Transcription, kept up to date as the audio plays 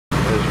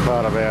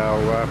Part of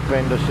our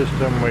fender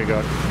system. We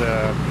got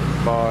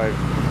 5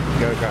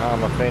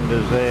 Yokohama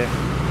fenders there.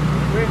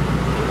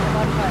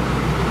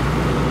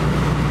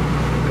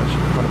 That's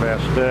one of our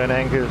stern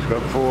anchors,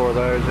 got 4 of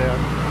those out.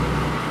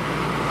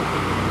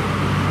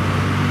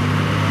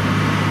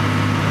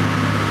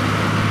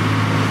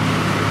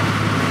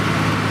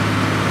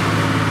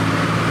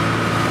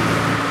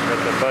 Got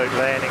the boat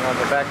landing on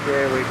the back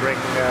there. We bring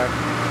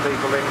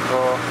people in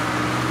for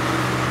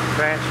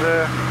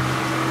transfer.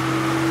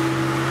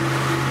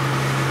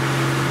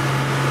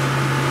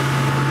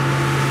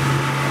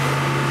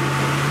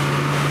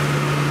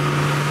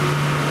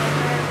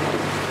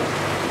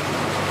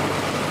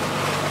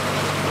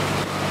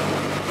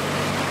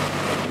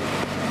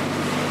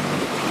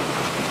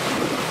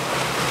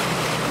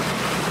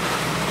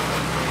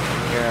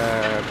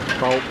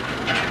 Bulk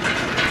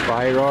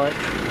barite,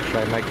 which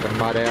they make the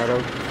mud out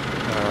of,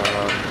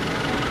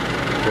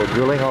 for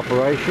drilling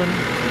operation.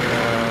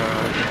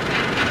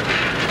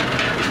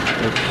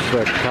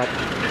 It's cut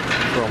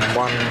from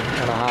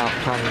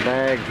 1.5 ton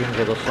bags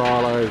into the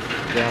silos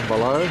down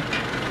below.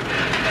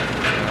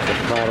 As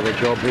part of the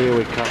job here,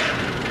 we cut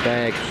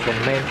bags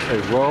cement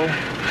as well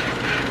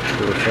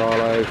to the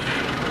silos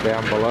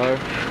down below.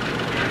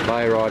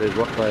 Barite is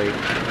what they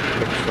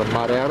mix the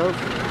mud out of.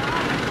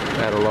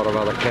 Add a lot of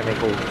other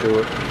chemicals to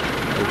it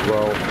as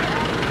well.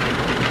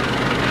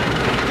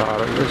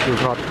 But this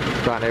is not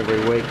done every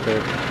week.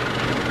 The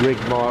rig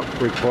might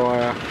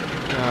require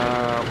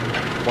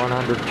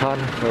 100 ton,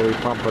 so we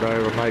pump it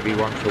over maybe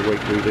once a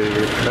week. We do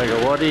this.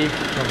 Megawaddy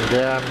comes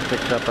down,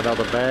 picks up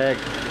another bag,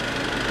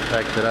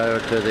 takes it over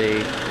to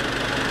the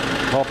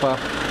hopper,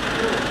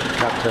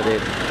 cuts it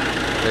in.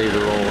 These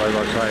are all, as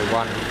I say,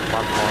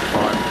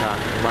 1.5 ton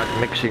mud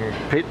mixing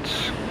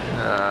pits.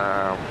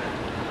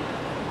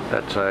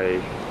 That's a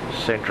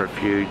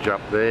centrifuge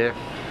up there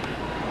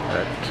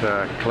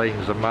that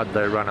cleans the mud.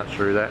 They run it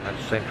through that, and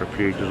it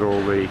centrifuges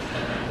all the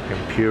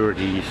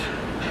impurities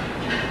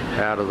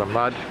out of the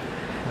mud.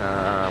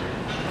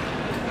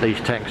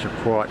 These tanks are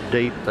quite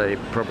deep. They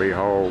probably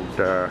hold,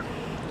 what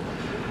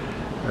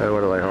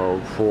do they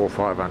hold, 400 or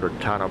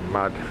 500 ton of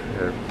mud.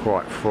 They're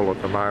quite full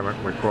at the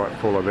moment. We're quite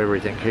full of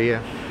everything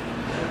here.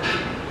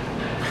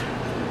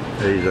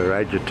 These are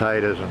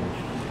agitators and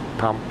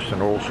pumps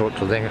and all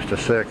sorts of things to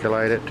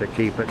circulate it, to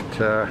keep it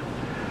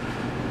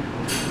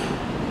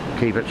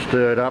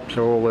stirred up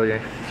so all the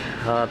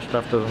hard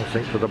stuff doesn't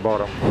sink to the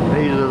bottom.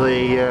 These are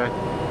the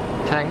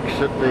tanks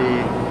that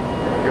the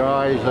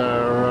guys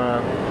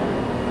are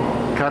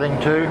cutting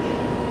to.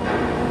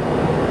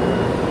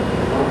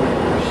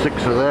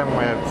 6 of them.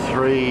 We have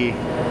three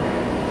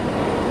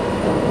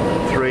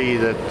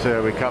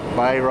that we cut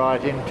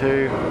barite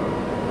into,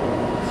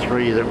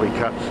 3 that we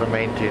cut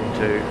cement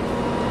into.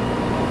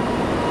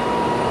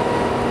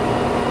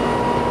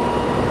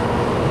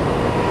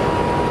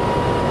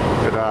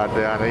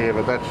 Down here,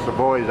 but that's the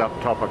boys up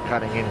top are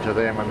cutting into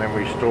them, and then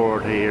we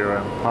store it here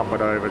and pump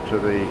it over to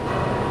the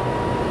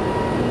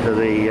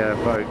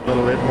boat. A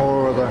little bit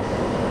more of the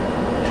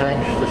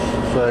tanks, just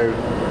so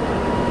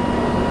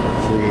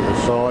see the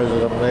size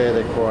of them there.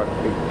 They're quite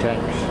big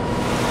tanks.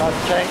 Mud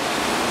tanks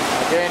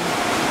again.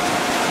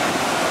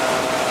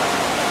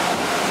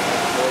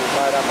 We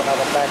made up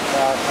another batch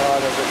last night.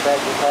 They're just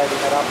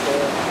agitating it up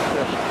there.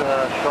 Just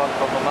shot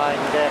from the main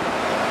deck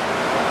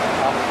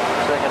up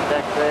the second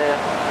deck there.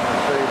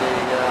 See the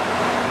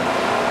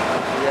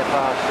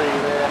FRC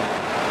there.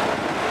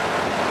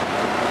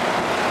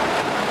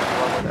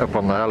 Up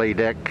on the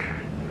heli-deck,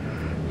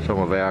 some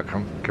of our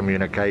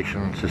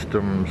communication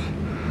systems.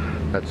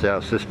 That's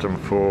our system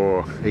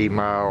for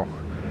email,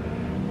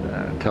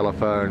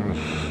 telephones,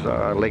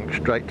 linked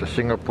straight to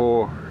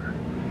Singapore.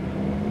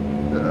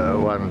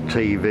 One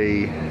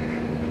TV,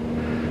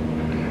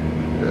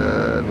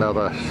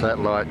 another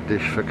satellite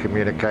dish for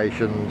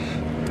communications.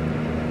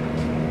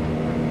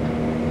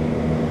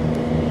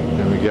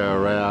 We go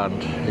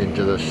around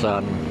into the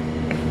sun,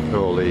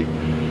 all the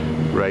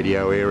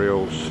radio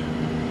aerials,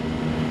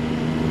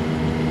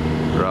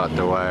 right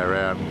the way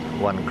around.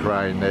 One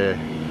crane there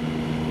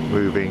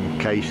moving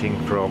casing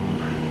from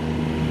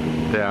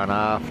down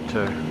aft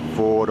to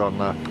forward on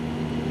the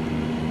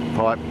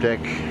pipe deck.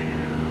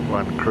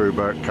 One crew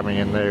boat coming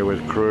in there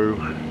with crew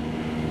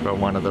from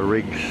one of the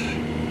rigs,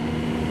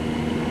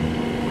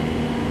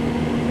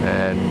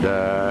 and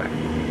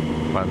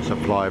one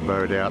supply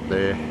boat out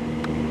there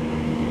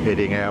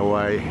heading our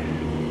way.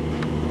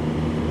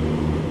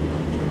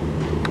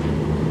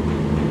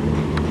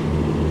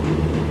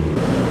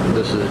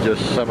 This is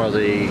just some of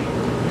the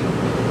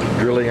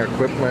drilling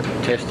equipment,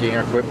 testing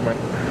equipment.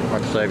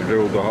 Once they've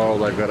drilled the hole,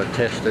 they've got to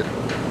test it,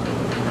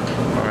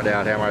 find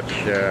out how much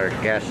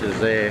gas is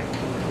there,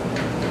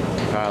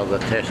 part of the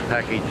test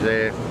package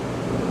there.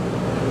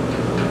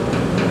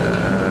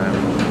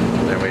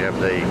 Then we have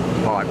the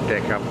pipe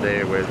deck up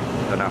there with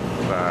enough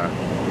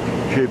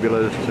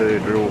tubulars to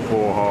drill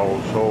 4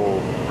 holes,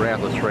 all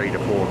around the 3,000 to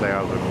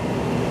 4,000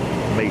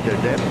 metre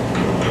depth.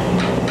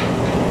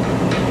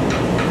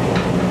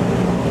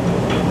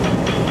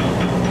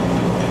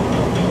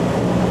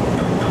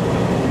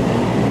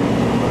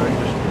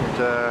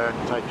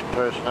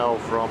 personnel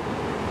from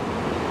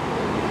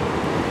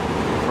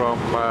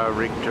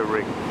rig to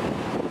rig. You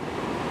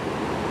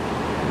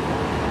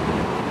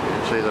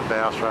can see the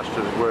bow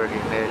thrusters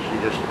working there. She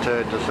just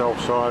turns herself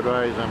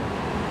sideways and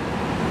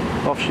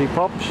off she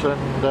pops,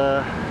 and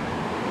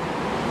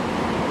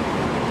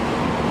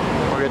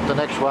we'll get the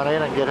next one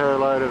in and get her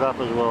loaded up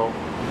as well.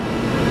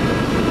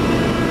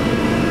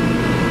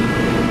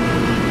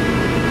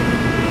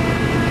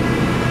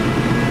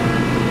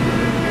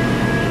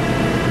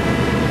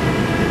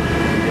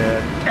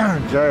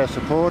 Jaya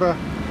supporter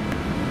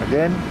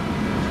again,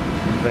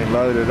 has been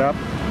loaded up.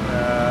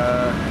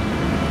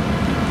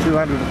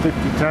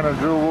 250 tonne of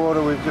drill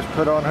water we've just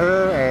put on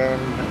her, and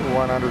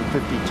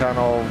 150 tonne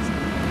of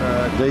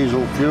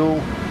diesel fuel,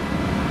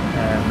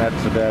 and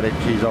that's about it.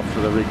 She's off to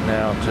the rig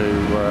now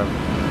to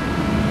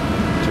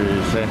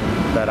send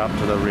that up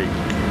to the rig.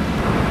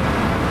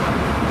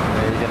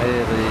 There you can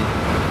hear the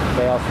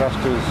bow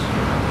thrusters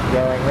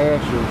going there.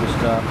 She'll just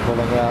start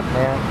pulling out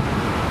now.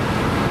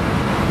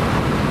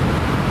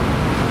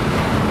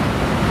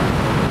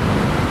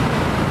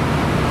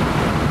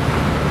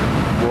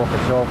 Walk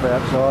herself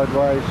out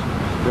sideways,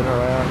 spin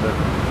around, and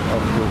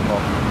off she'll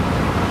pop.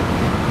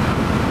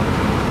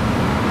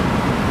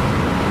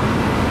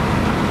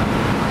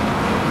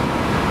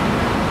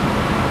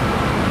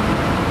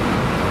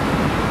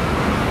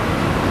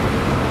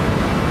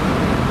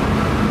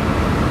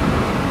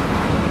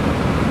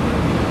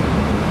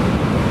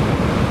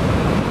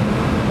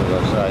 As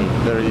I say,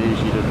 very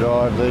easy to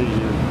drive these.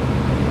 You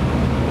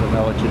don't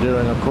know what you're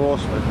doing, of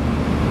course, but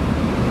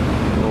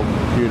all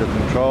computer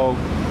controlled.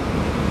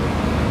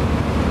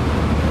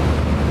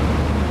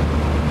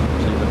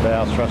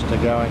 Bow thruster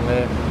going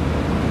there.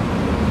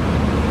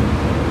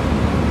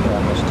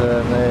 Down the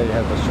stern there you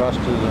have the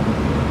thrusters and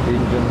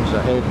engines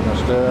ahead and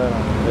astern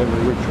and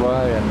every which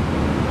way, and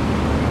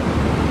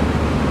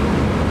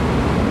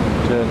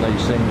turn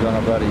these things on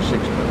a bloody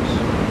sixpence.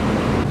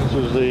 This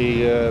is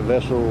the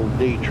vessel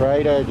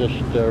D-Trader,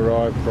 just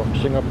arrived from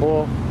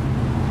Singapore.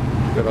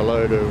 Got a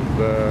load of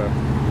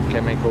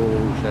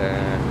chemicals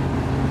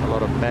and a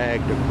lot of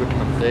bagged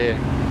equipment there,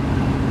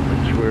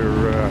 which we're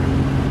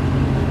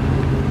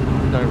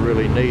don't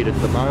really need at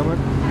the moment.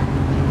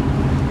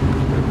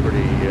 We're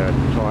pretty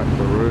tight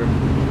for room.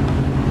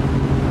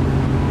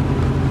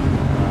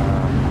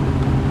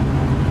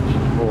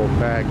 Some more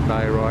bag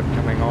bayrite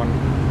coming on,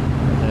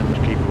 and then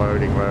just keep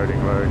loading, and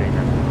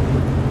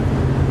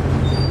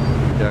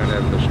we don't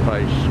have the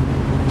space.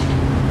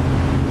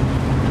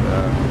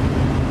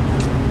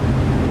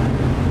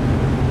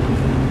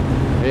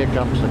 Here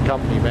comes the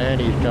company man.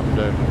 He's come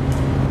to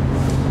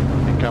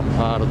become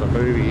part of the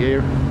movie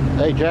here.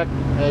 Hey Jack,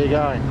 how you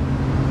going?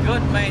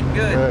 Good, mate,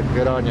 good.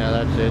 Good on you,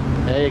 that's it.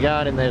 How you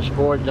going in there,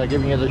 sports? They're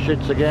giving you the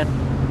shits again?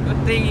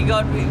 Good thing you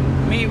got me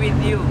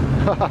with you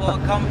for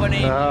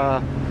company.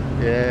 Yeah.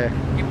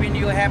 Keeping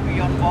you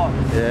happy on board.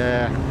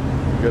 Yeah,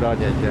 good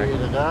on you, Jack. Here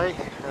today,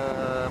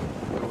 a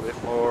little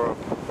bit more of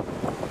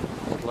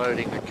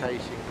loading the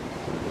casing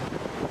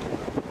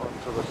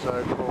onto the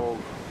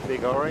so-called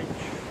Big Orange.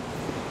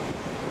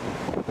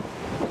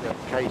 We've got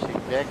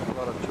casing deck, a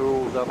lot of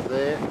tools up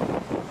there,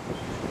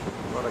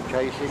 a lot of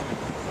casing.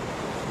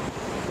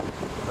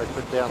 They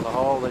put down the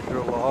hole, they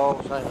drill the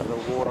hole, same as a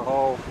water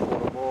hole,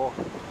 water bore,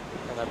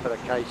 and they put a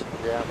casing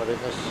down, but in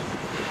this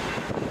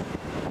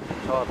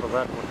type of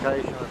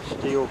application, it's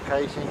steel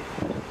casing.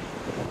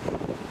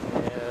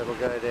 Yeah, it'll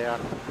go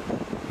down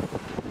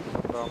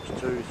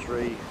sometimes 2,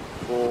 3,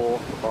 4,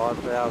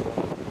 5,000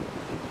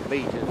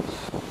 metres.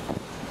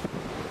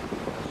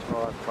 That's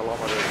 5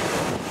 kilometres.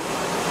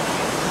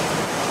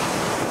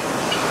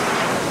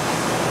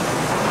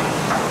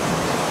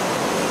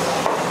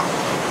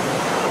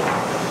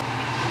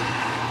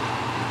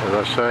 As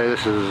I say,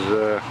 this is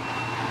a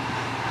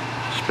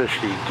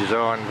specially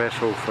designed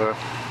vessel for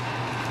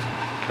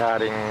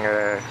carting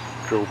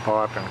drill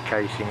pipe and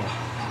casing.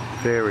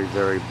 Very,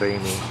 very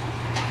beamy.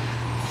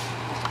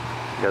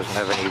 He doesn't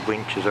have any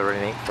winches or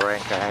anything for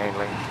anchor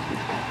handling.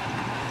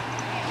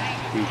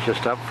 He's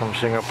just up from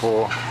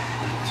Singapore,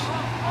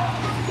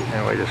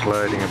 and we're just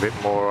loading a bit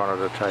more on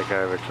it to take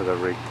over to the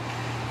rig.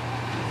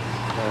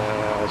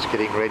 It's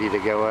getting ready to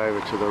go over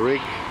to the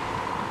rig.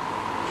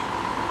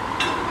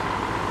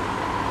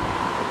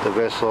 The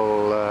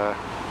vessel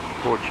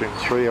Fortune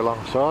 3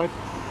 alongside.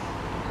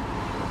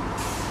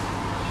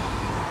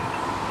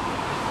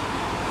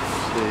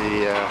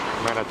 The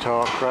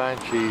Manitowoc crane,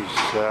 she's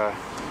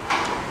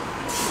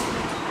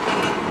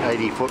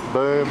 80-foot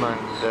boom,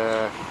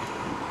 and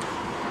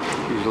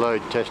she's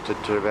load tested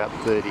to about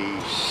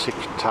 36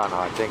 tonne,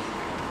 I think.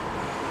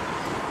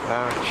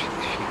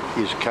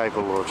 She is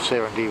capable of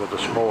 70 with a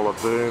smaller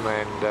boom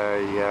and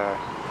a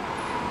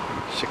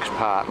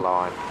 6-part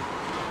line.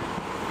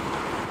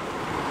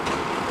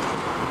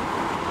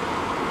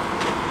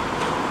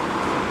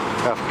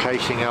 Enough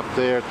casing up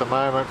there at the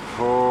moment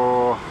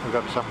for, we've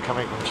got some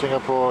coming from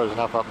Singapore, there's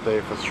enough up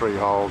there for 3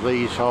 holes.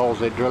 These holes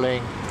they're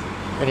drilling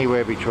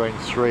anywhere between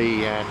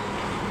 3 and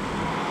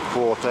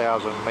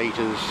 4,000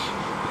 metres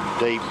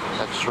deep,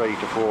 that's 3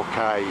 to 4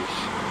 Ks.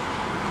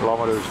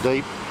 kilometres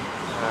deep.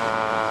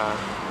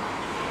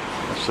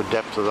 That's the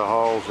depth of the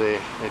holes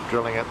they're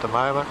drilling at the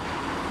moment.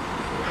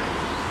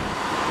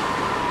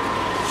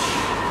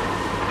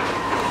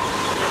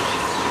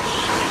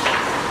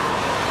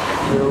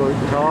 Zero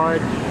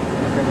tide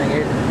coming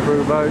in,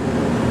 crew boat.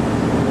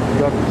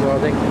 Got I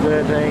think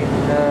 13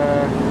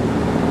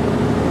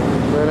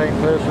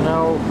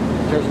 personnel,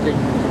 testing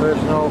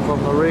personnel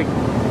from the rig.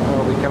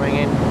 They'll be coming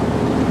in,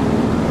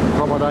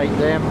 accommodate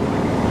them,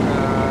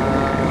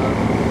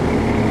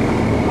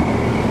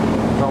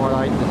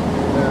 accommodate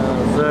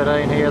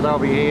 13 here. They'll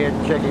be here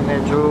checking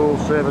their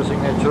tools,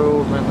 servicing their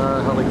tools, and then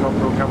the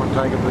helicopter will come and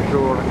take them to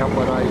shore in a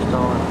couple of days'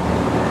 time.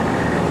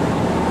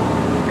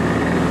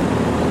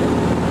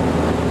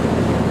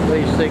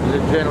 These things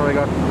have generally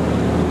got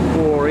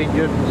 4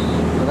 engines.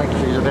 I think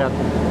she's about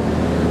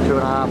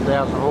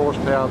 2,500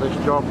 horsepower this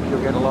job.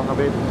 She'll get along a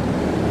bit.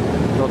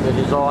 What they're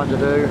designed to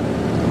do.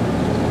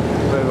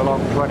 Move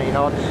along 20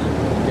 knots,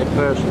 get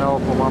personnel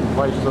from one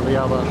place to the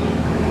other.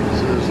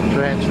 This is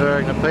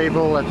transferring the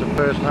people. That's a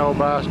personnel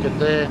basket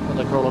there, what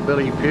they call a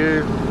billy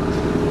pew.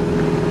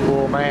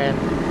 4-man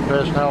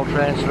personnel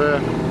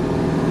transfer.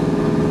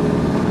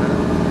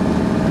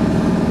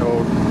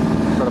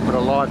 Got to put a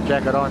life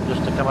jacket on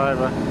just to come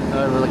over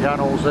the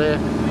gunnels there.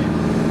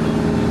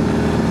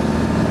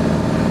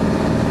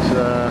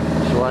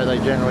 It's the way they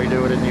generally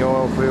do it in the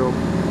oil field.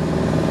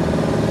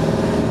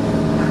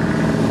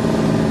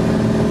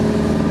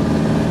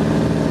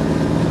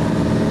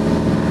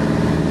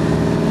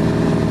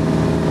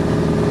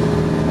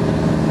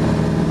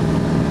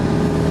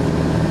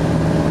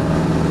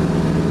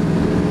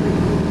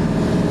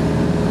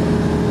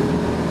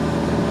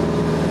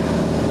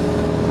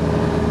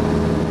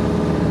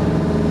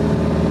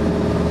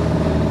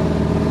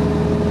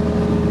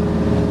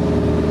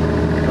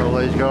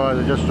 Guys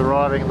are just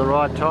arriving at the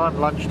right time,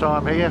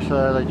 lunchtime here,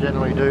 so they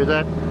generally do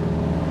that.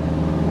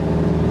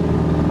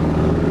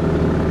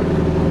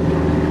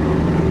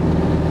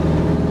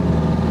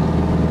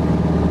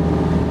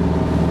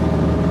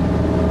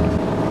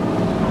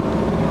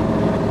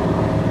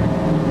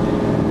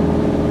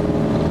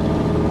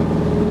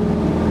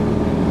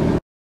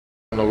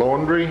 The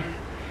laundry,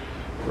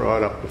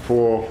 right up the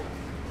fore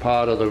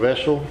part of the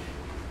vessel.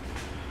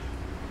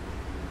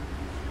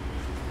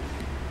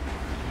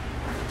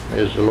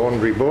 There's the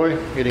laundry boy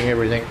getting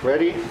everything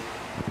ready.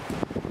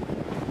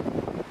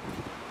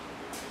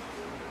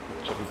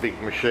 Some big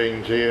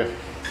machines here,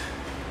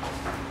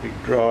 big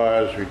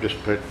dryers. We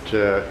just put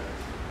 2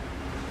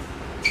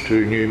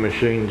 new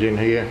machines in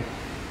here.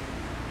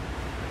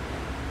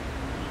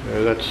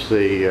 So that's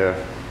the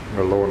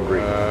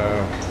laundry.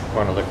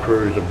 One of the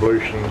crew's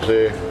ablutions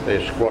there,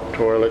 their squat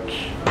toilets,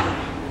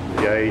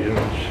 the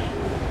Asians.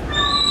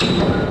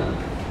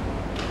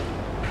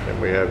 Then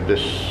we have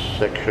this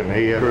section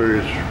here,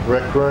 crew's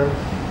rec room,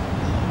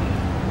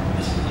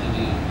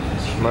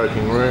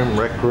 smoking room,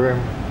 rec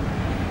room.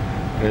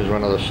 There's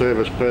one of the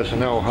service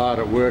personnel hard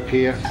at work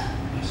here.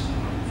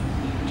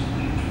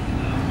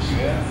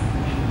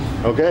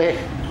 Okay.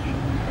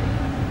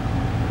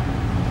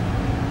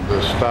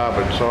 The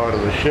starboard side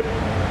of the ship,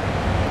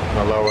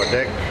 the lower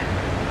deck.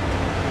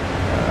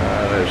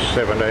 There's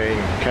 17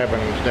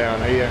 cabins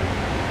down here.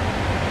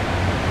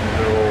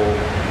 They're all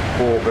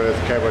 4-berth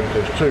cabins.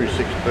 There's 2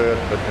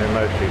 6-berth, but they're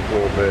mostly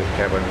 4-berth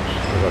cabins.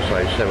 As I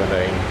say,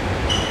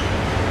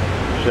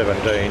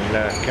 17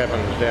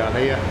 cabins down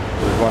here.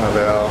 There's one of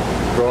our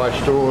dry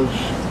stores.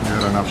 We've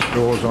got enough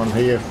stores on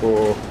here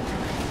for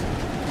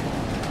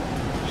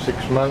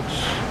 6 months.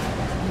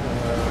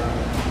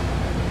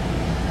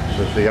 This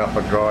is the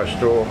upper dry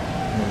store,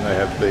 and they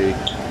have the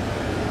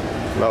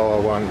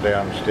lower one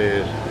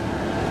downstairs.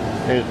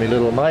 Here's my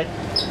little mate,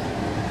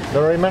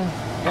 Norman.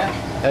 Yeah.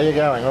 How you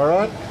going? All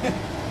right?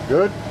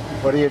 Good.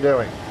 What are you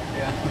doing?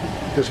 Yeah.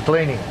 Just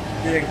cleaning.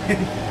 Yeah.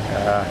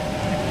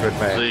 Good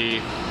man.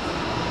 The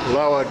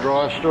lower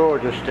dry store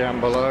just down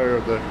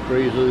below the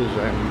freezers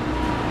and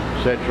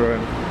etc.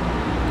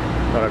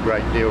 Not a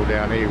great deal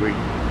down here. We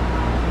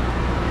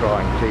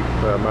try and keep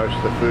most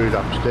of the food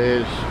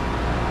upstairs.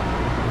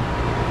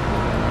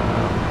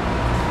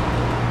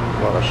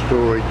 A lot of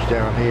storage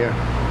down here.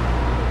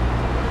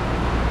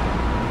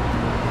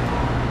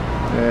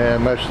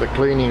 Most of the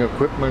cleaning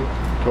equipment,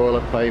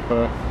 toilet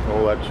paper,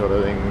 all that sort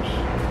of things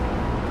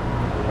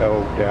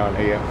held down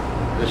here.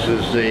 This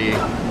is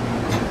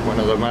one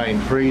of the main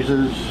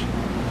freezers.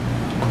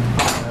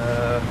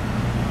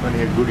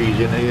 Plenty of goodies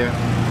in here.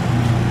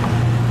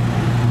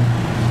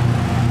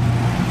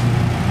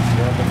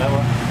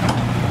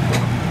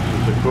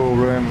 This is the cool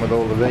room with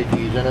all the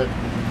veggies in it.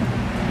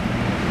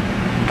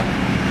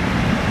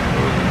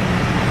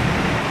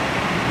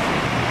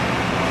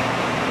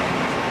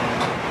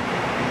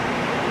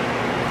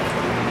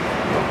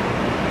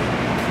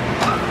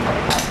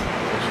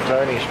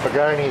 Tony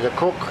Spagoni, the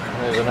cook.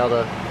 There's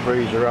another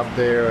freezer up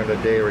there and a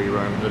dairy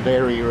room. The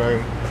dairy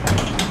room,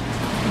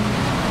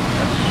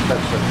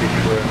 that's the fish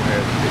room.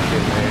 There's fish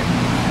in there.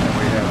 And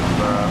we have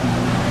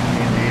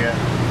in here,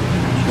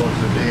 this was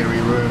the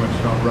dairy room.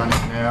 It's not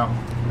running now.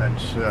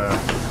 That's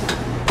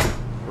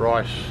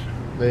rice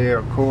there,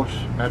 of course.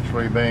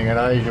 Naturally, being in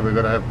Asia, we've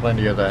got to have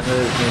plenty of that.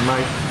 There's my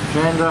mate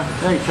Chandra.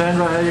 Hey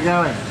Chandra, how you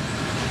going?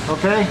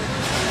 Okay?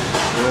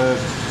 Good.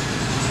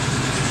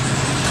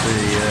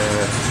 The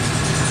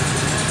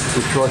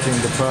dishwashing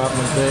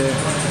department there.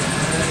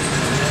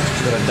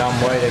 Got a dumb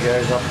way that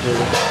goes up to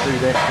the 2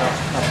 decks up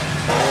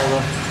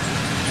further.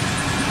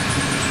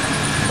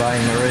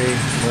 Bain-Marie,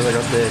 where they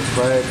got their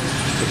crab,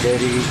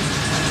 spaghetti,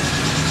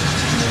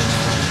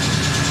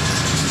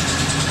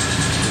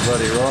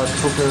 bloody rice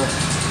cooker.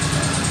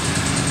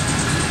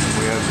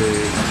 We have the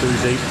 2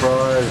 deep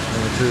fryers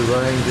and the 2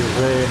 ranges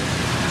there.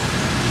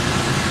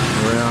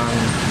 Around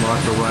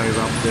microwave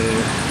up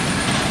there.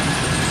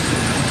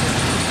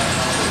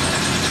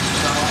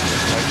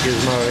 That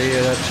gizmo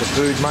here, that's the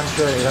food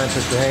muncher. You don't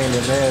put your hand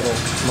in there, it'll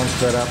munch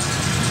that up.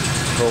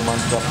 It all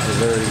munch up to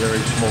very, very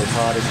small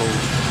particles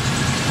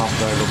pumped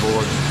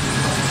overboard.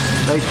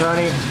 Hey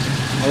Tony,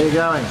 how you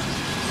going?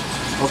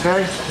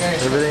 Okay?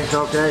 Everything's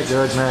okay?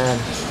 Good man.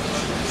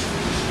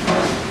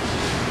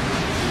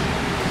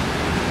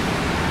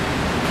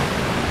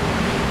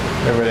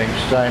 Everything's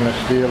stainless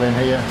steel in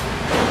here.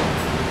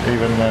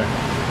 Even the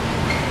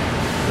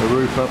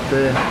roof up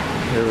there,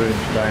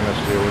 everything's stainless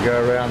steel. We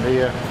go around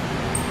here.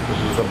 This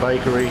is the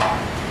bakery,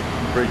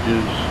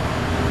 Bridges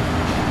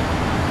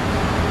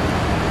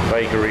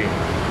Bakery.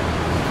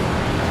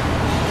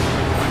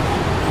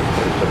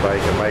 There's the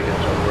baker making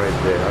some bread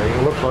there. I mean,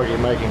 it looks like you're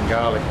making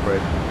garlic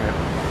bread. Yeah.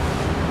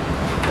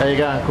 How you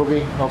going,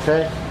 Cookie?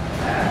 Okay?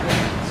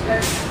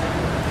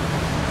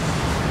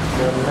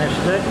 Got a nest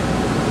deck.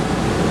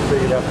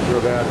 Feed up to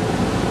about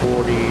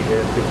 40 to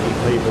 50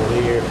 people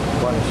here,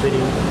 one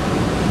sitting.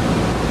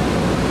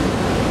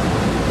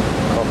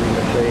 Coffee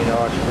machine,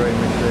 ice cream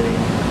machine,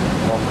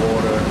 hot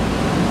water,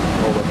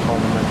 all the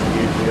condiments are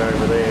usually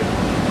over there.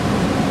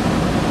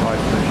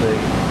 Ice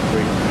machine,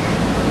 fridge,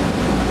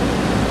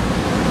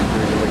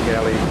 through to the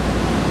galley.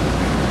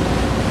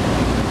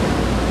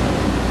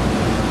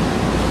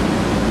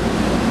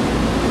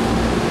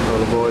 All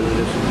the boys are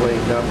just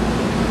cleaned up.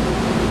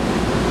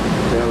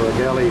 Now the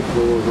galley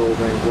floor's all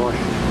been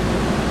washed.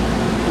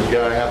 Just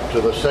going up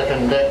to the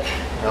 2nd deck.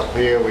 Up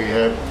here we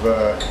have,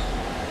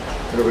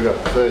 what have we got,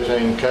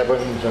 13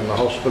 cabins and the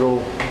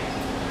hospital.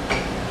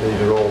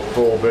 These are all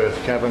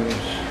 4-berth cabins.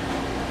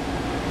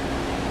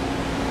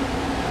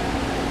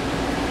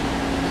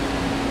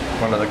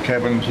 One of the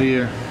cabins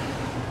here,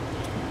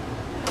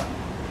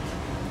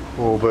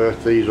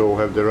 4-berth. These all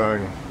have their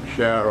own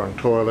shower and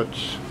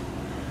toilets.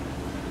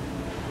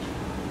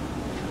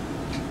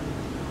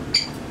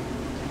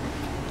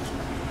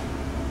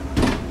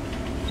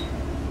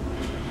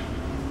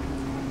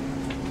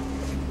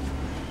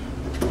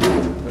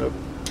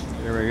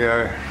 Here we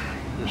go,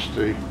 just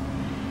the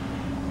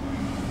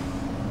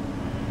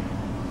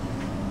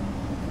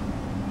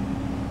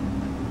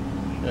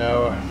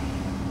shower.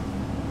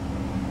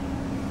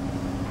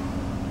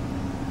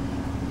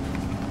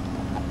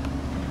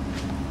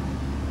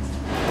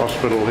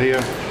 Hospital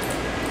here,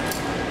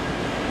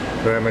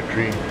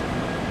 dormitory.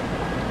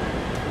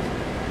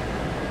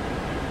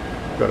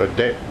 Got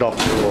a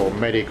doctor or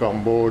medic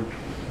on board.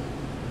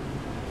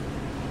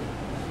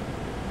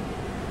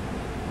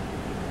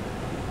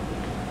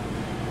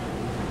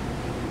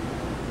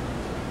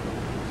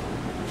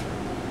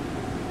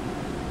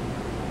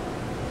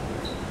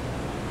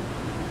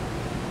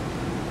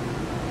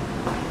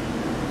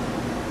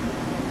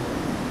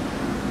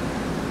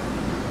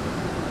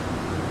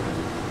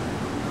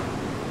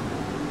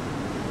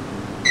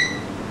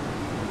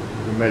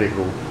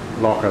 Medical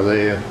locker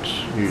there,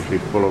 it's usually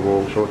full of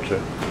all sorts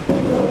of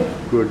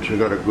goods. We've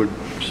got a good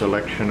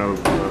selection of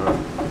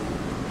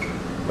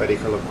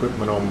medical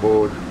equipment on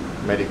board,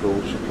 medical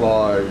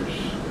supplies.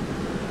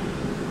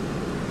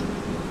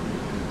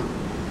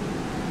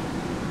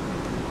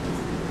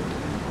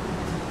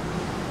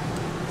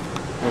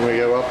 And we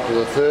go up to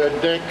the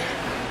 3rd deck,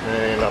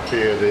 and up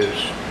here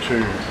there's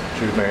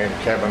two-man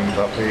cabins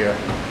up here,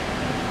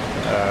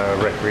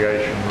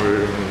 recreation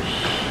rooms.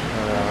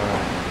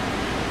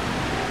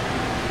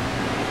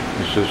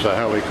 This is the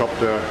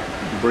helicopter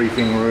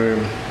briefing room,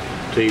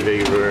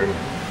 TV room,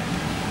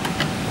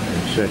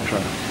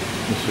 etc.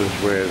 This is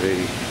where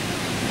the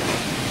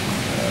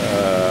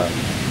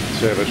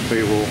service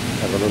people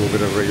have a little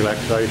bit of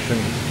relaxation.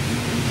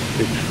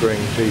 Big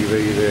screen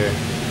TV there,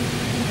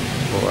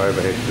 or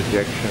overhead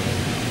projection.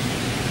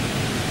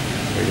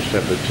 We just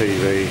have the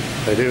TV.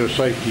 They do a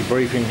safety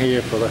briefing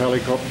here for the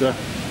helicopter.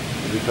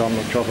 Every time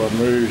the chopper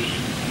moves,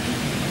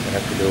 they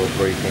have to do a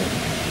briefing.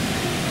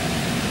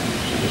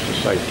 Just a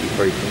safety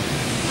briefing.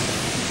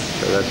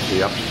 So that's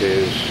the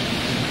upstairs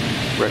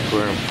rec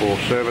room for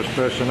service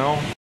personnel.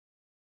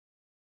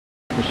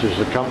 This is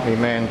the company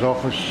man's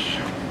office.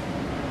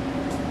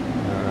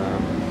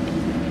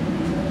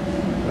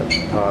 That's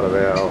part of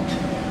our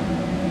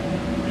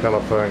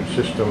telephone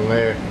system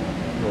there,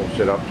 all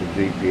set up to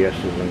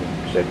GPSs and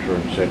etc,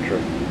 etc.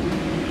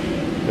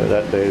 So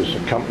that there's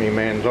the company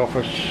man's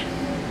office.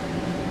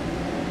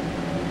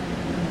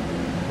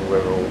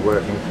 We're all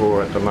working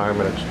for at the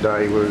moment, it's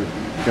Daewoo.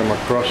 Come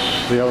across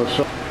the other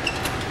side.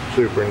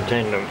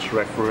 superintendent's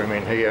rec room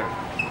in here.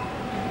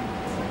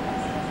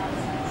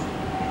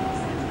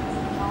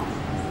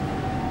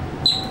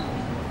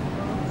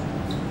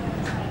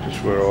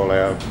 Just where all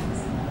our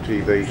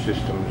TV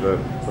systems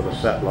for the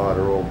satellite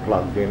are all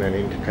plugged in and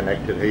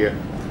interconnected here.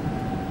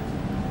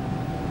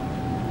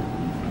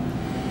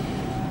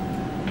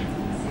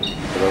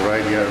 For the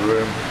radio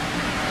room.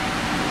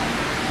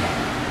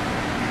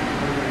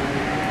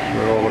 That's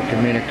where all the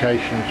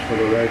communications for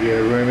the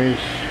radio room is.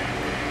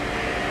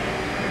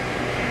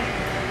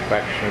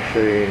 Fax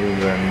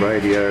machines and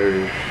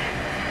radios.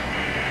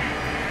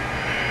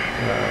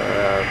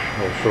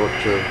 All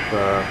sorts of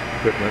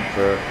equipment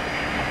for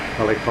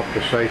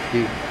helicopter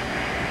safety.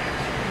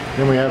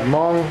 Then we have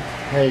Mong.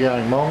 How you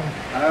going, Mong?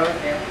 Hello,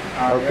 Tim.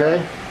 Okay?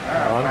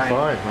 Oh, I'm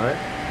fine, mate.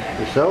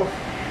 Yourself?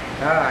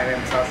 No, I'm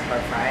also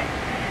fine.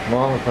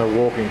 Mong's my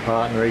walking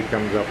partner. He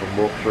comes up and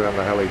walks around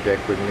the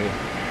heli-deck with me.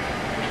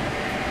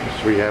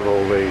 So we have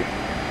all the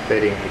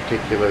bedding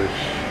particulars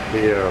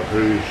here of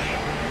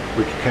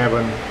which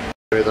cabin,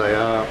 where they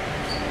are,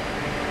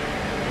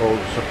 all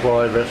the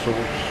supply vessels,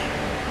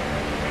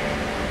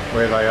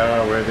 where they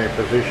are, where they're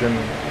positioned,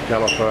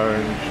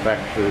 telephones,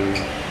 faxes,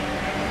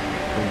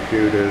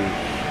 computers,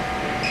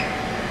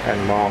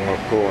 and Mong, of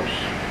course.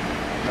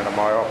 And in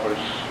my office,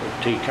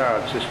 a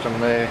T-card system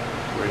there.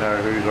 We know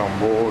who's on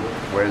board,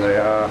 where they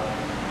are,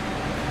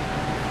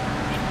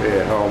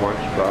 spare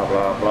helmets, blah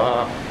blah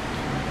blah.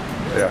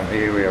 Down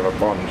here we have a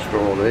bond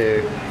store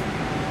there.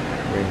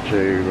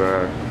 Into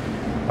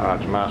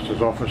Barge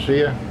Master's office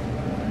here.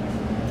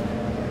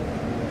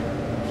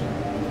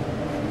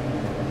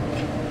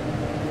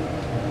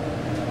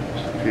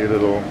 Just a few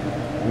little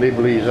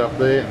nibblies up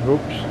there.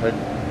 Oops, that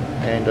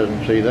hand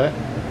doesn't see that.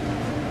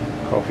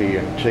 Coffee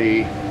and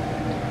tea.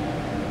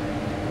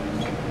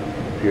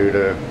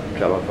 Computer,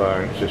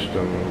 telephone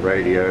system,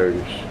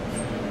 radios.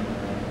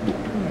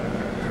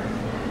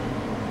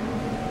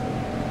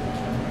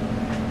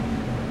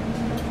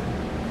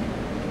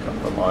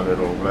 Couple of my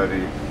little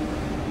bloody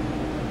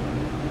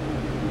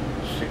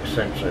sixth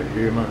sense of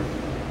humour.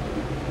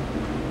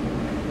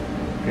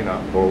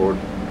 Pin-up board,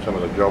 some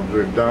of the jobs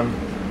we've done.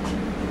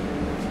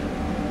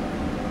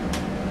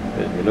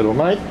 There's my little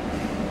mate.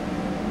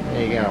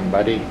 There you go,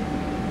 buddy.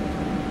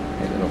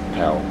 Your little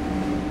pal.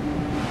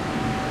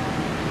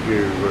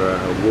 Few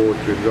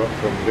awards we've got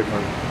from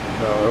different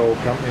oil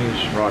companies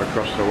right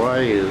across the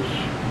way is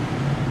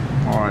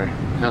my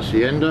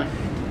hacienda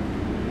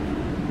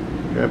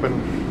cabin,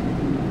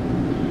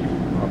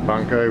 my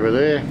bunk over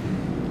there,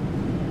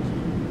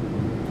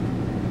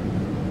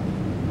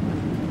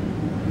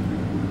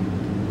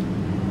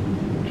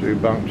 two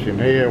bunks in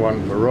here,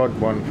 one for Rod,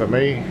 one for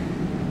me.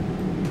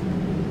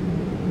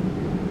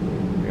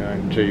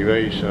 Going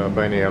TV, so I've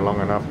been here long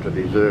enough to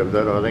deserve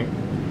that, I think.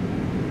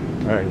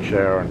 Own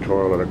shower and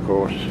toilet, of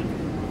course.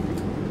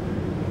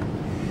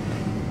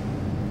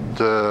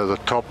 The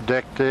top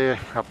deck there,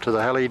 up to the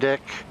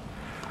heli-deck.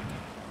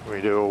 We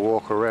do a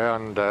walk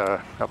around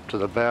up to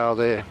the bow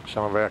there.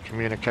 Some of our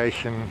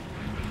communication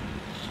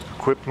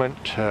equipment,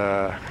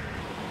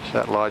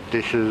 satellite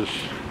dishes,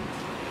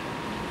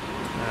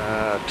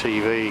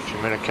 TV,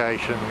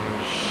 communications,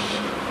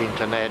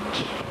 internet,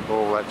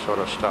 all that sort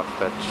of stuff.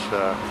 That's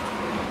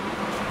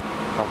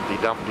Humpty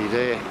Dumpty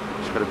there.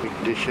 It's got a big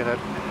dish in it.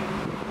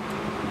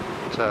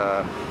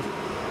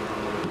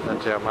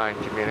 That's our main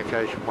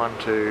communication one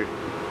to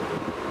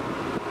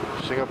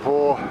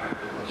Singapore,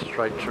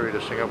 straight through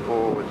to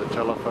Singapore with the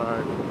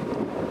telephone,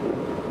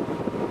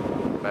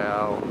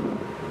 bow,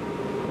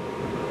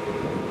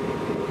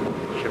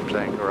 ship's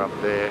anchor up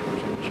there,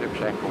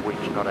 ship's anchor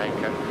winch, not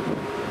anchor.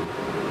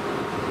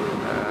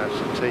 It's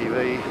a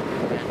TV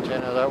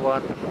antenna, that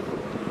one,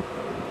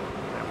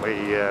 and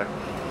we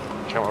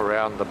come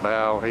around the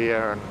bow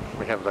here and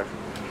we have the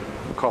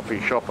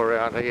coffee shop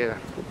around here.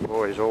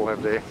 Boys all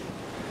have their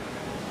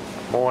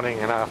morning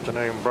and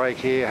afternoon break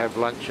here, have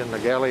lunch in the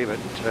galley, but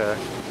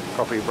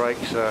coffee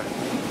breaks are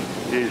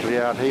usually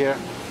out here.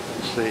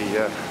 It's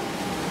the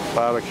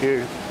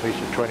barbecue, piece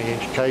of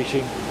 20-inch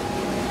casing.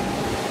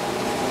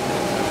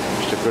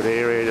 Just a good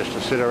area just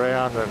to sit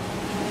around and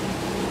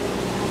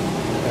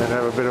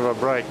have a bit of a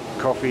break,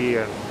 coffee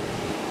and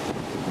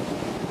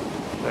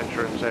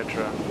etc,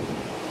 etc.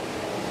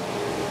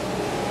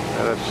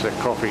 Now that's the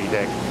coffee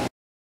deck.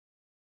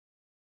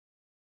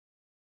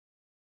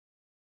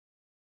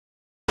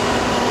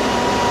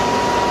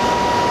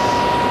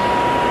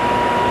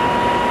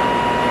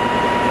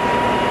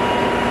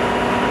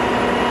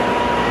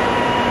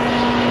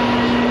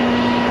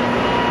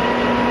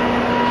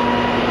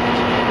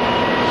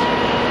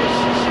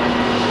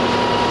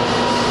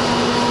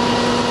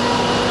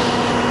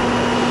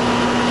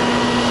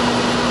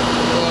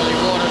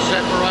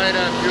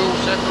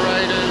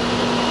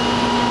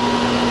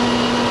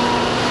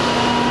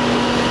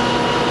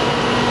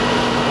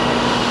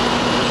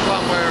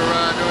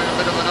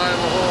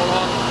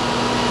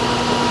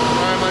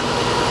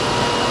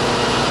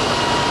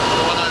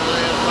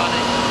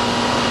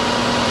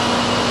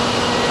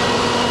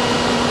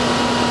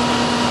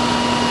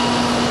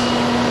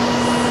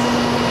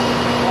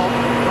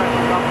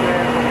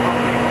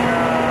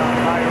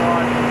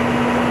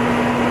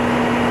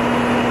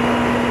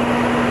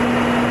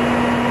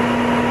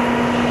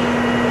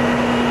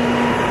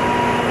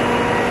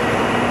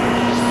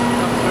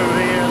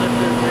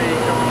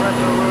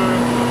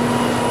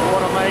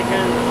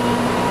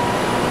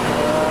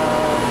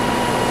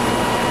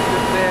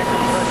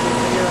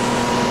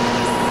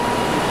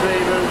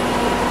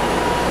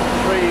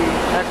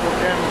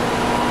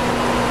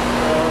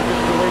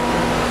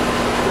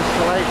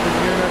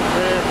 filtration units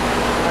there,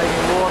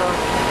 making water.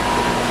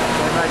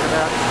 They make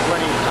about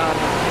 20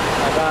 tonne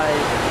a day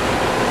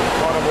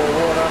potable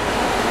water.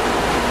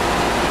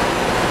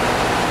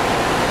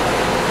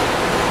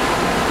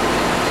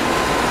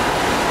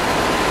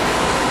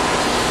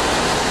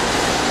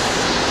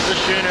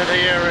 This unit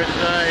here is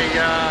a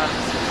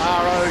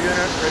RO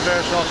unit,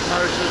 reverse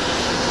osmosis,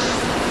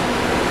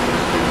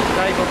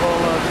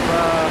 capable of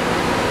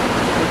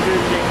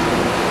producing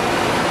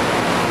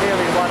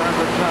nearly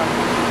 100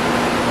 tonnes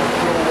of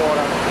pure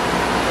water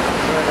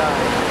per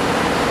day.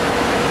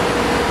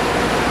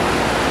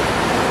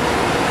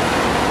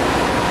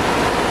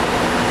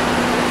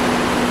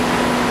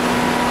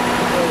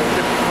 All the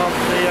different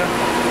pumps here,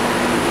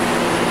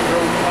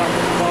 drill pump,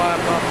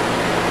 fire pump,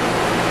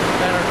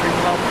 sanitary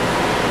pump.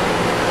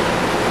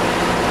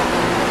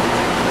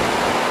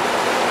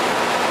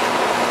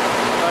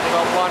 Only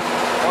got one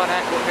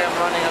aquacam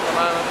running at the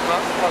moment,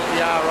 plus the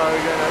RO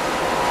unit.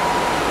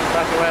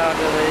 Back around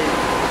to the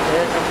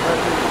air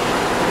compressors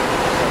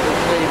and the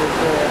feeders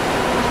there.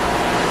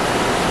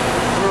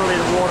 Really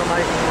the water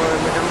making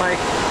room. We can make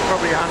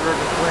probably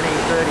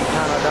 120-30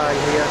 tonne a day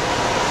here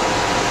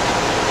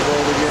with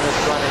all the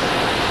units running.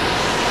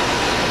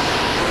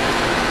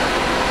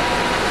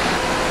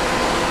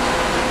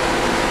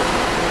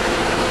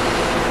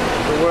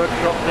 The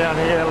workshop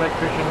down here,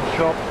 electrician's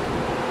shop.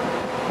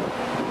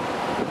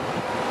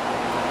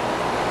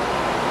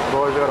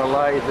 Boys got a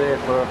lathe there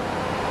for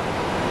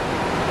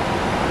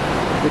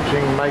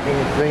fixing,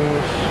 making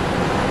things.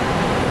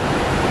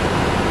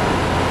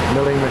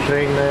 Milling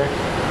machine there.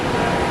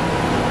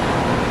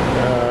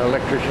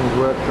 Electrician's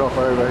workshop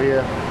over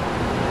here.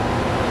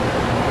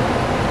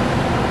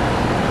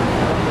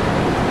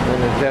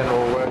 And a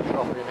general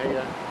workshop in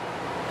here.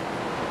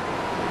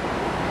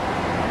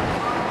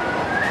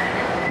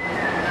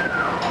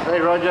 Hey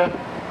Roger.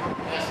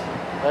 Yes.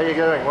 How are you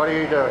doing? What are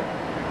you doing?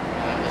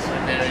 Just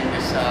repairing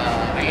this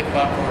relief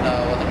valve for the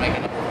water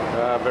making.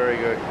 Very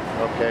good.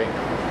 Okay.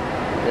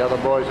 The other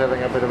boys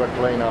having a bit of a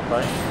clean up,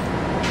 eh?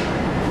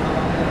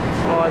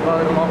 Fly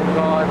boat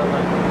alongside and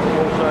then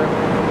also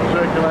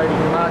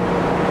circulating mud.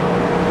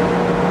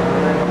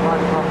 And then the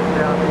mud pumps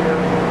down here.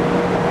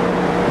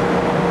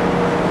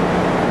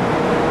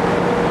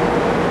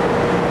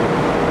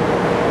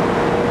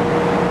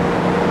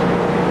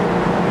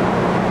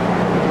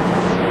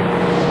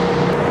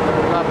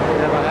 We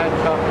have a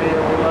hatch up here,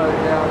 we load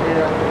down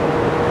here.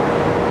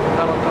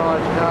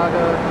 Palletised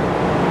cargo.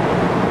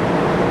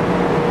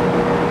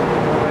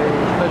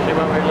 Especially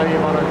when we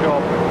leave on a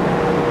job.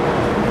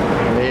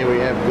 And there we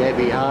have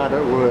Gabby hard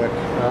at work.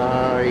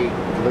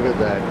 Look at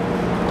that.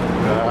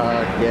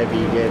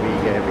 Gabby.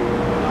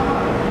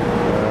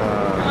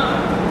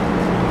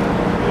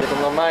 From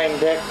the main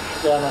deck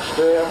down the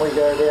stern we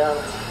go down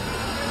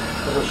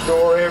to the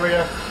store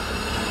area.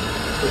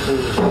 This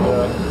is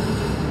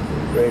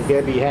where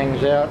Gabby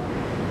hangs out.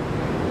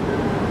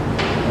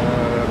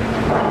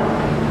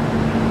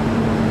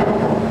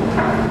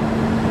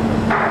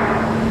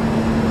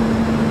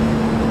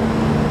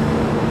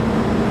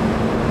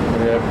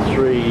 We have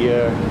 3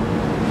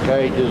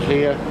 cages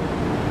here,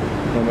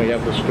 and we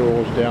have the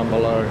stores down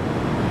below.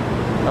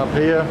 Up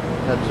here,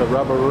 that's a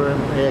rubber room,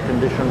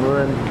 air-conditioned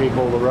room, keep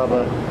all the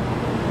rubber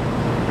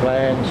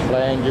plans,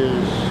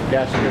 flanges,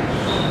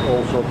 gaskets,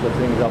 all sorts of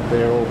things up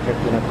there, all kept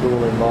in a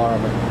cool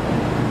environment.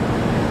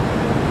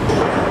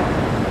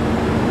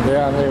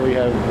 Down there we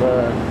have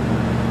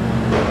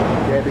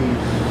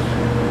Gabby's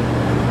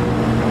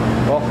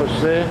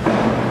office there.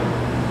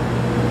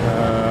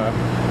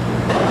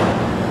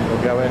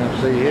 We'll go in and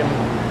see him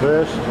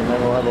first, and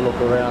then we'll have a look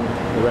around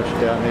the rest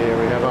down here.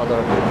 We have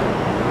other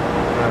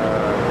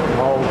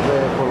holes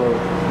there full of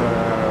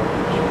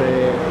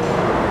spare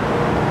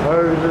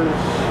hoses,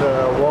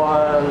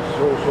 wires,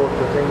 all sorts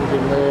of things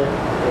in there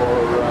for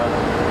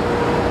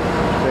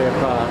spare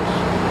parts.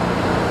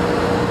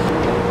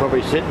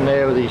 Probably sitting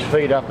there with his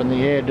feet up in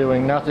the air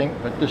doing nothing,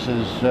 but this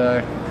is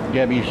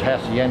Gabby's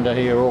hacienda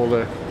here, all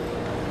the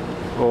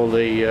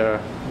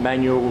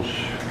manuals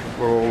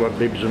for all the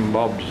bibs and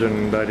bobs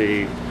and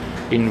bloody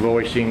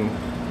invoicing.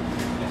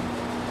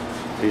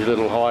 His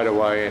little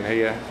hideaway in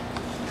here.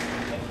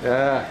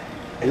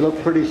 You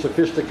look pretty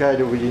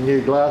sophisticated with your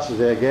new glasses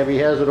there, Gabby.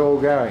 How's it all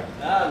going?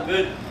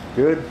 Good.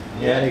 Good?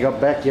 You Yeah. only got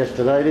back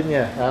yesterday, didn't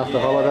you? After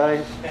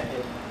holidays? Yes.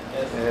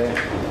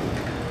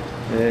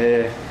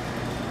 Yeah.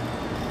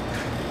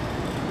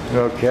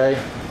 Okay.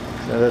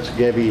 So that's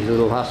Gabby's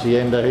little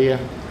hacienda here.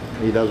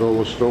 He does all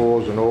the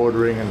stores and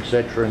ordering,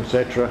 etc.,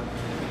 etc.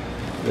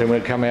 Then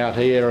we'll come out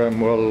here and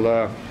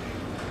we'll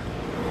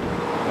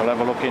have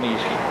a look in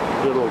his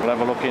little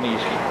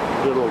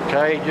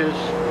cages.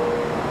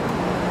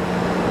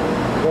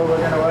 Well, we're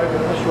going to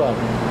open this one.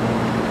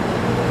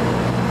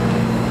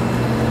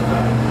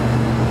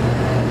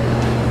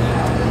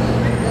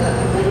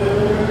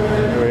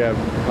 Here we have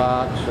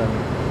parts and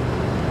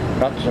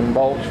nuts and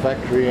bolts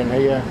factory in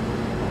here.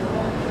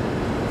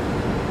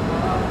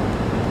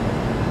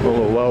 All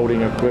the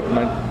welding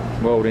equipment,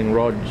 welding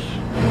rods,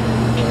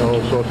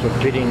 all sorts of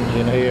fittings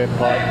in here,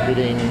 pipe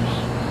fittings,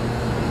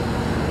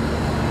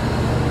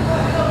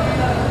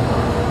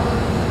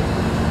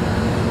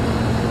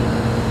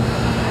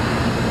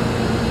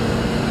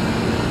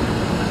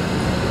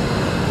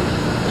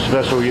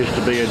 vessel used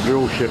to be a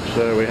drill ship,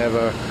 so we have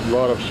a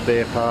lot of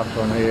spare parts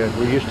on here.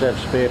 We used to have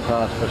spare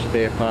parts for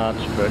spare parts,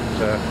 but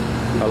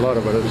a lot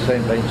of it has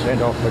been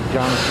sent off for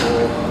junk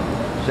or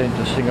sent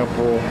to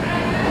Singapore.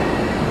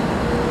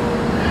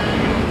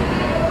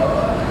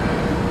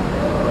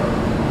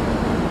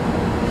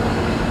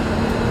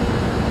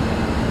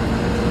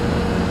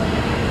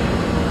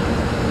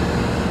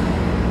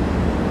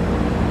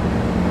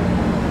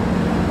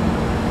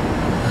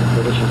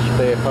 So this is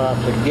spare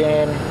parts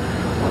again.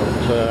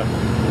 But,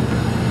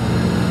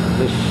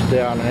 this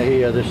down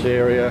here, this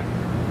area,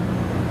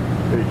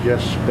 is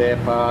just spare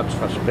parts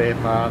for spare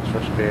parts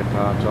for spare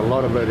parts. A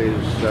lot of it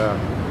is,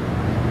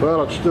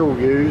 well, it's still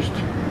used,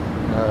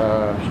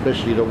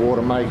 especially the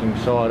water making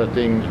side of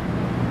things.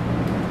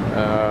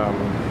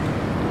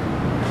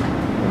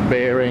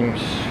 Bearings,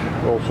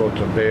 all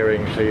sorts of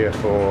bearings here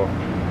for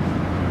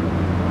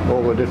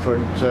all the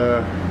different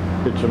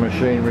bits of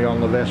machinery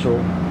on the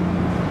vessel.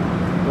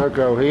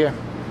 Joko here,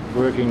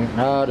 working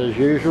hard as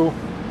usual.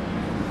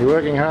 You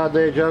working hard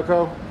there,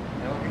 Joko?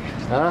 No.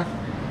 Huh?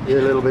 You're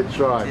a little bit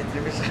dry.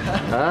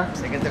 Huh?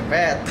 I get the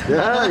fat.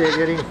 Yeah, you're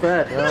getting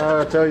fat.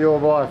 Tell your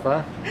wife,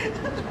 huh?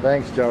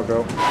 Thanks,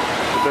 Joko. A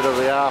bit of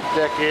the aft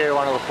deck here,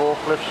 one of the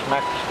forklifts.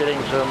 Mac's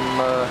getting some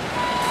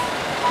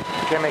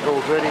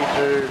chemicals ready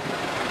to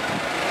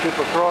ship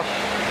across.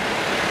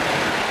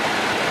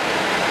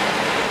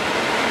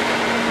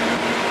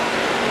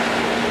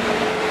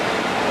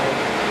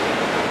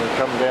 We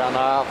come down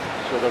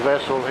aft to the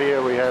vessel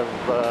here. We have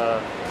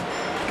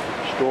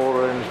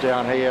storerooms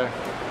down here.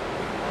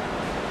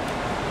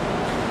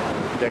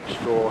 Deck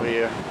store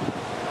here.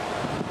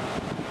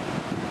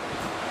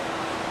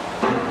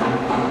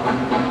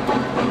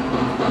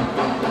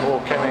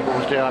 More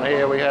chemicals down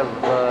here. We have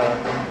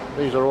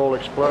these are all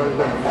explosive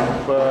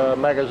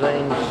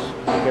magazines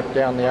kept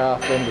down the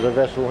aft end of the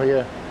vessel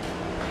here.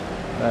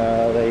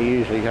 They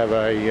usually have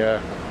a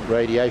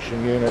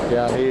radiation unit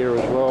down here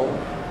as well.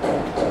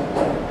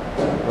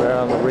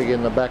 Around the rig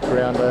in the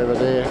background over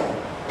there.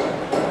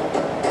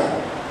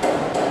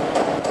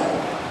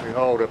 We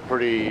hold a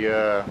pretty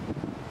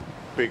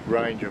big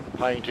range of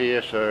paint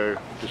here, so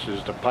this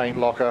is the paint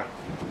locker.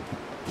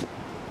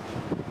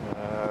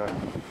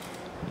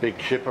 Big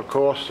ship of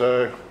course,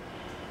 so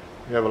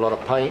we have a lot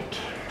of paint,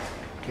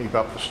 keep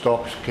up the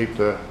stocks, keep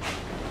the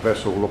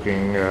vessel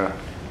looking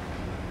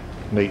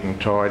neat and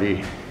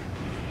tidy.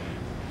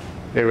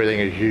 Everything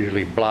is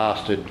usually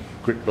blasted,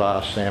 grit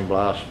blast, sand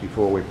blast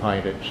before we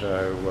paint it,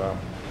 so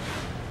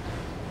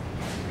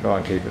try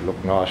and keep it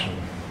look nice and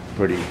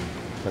pretty.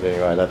 But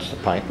anyway, that's the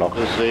paint locker.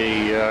 This is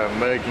the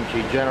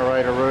emergency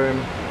generator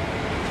room.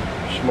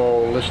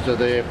 Small lister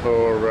there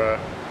for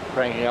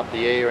cranking up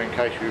the air in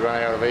case we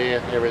run out of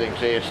air. Everything's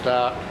air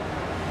start.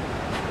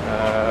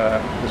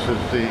 This is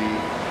the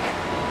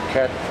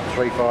Cat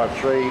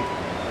 353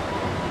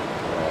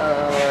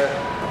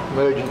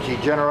 emergency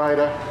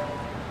generator.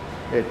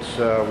 It's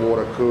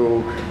water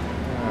cooled.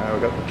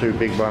 We've got the two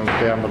big ones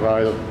down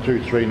below, the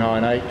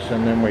 2398s,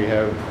 and then we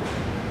have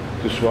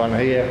this one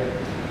here.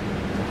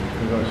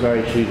 As I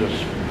say, she's a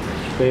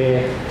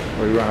spare.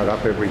 We run it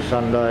up every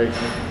Sunday,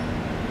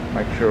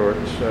 make sure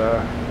it's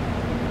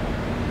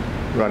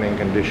running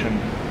condition.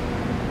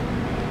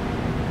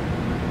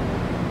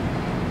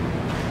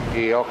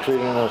 The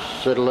oxygen and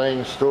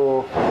acetylene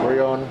store,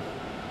 Freon.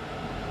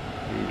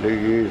 You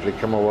usually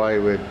come away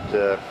with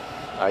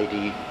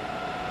 80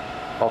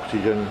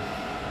 oxygen,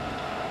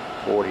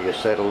 40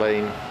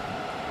 acetylene.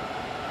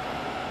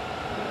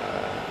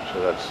 So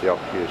that's the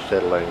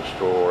oxyacetylene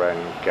store and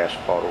gas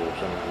bottles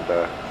and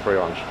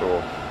Freon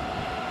store.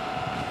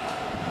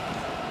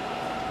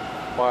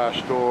 Wire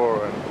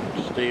store and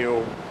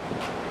steel,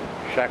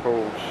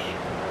 shackles.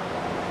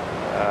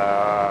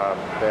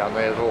 Down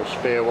there's all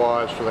spare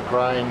wires for the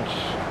cranes.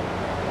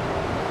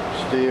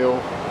 Steel,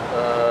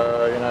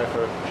 you know,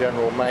 for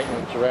general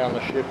maintenance around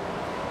the ship.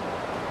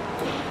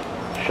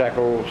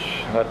 Shackles,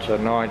 that's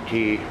an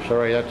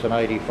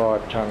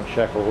 85 ton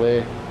shackle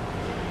there.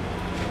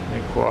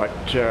 They're quite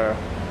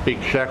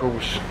big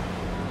shackles.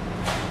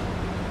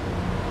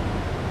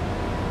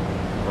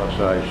 As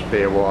I say,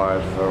 spare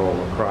wires for all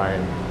the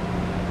crane,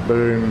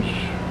 booms,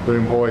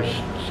 boom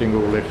hoist,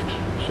 single lift,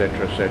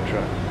 etc,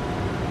 etc.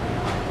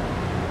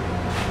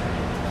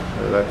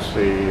 So that's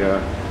the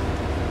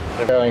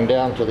going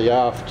down to the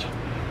aft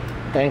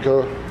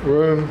anchor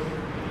room.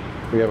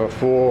 We have a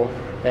 4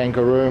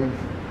 anchor room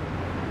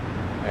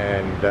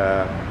and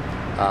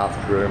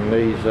aft room.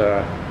 These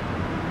are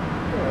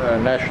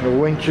national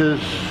winches,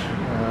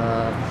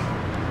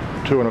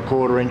 2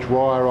 1/4 inch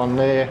wire on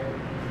there.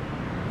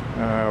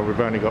 We've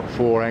only got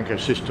 4 anchor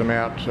system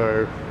out,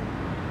 so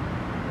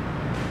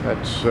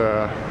that's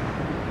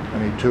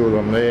only 2 of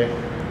them there.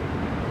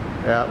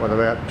 Out with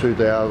about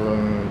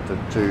 2,000 to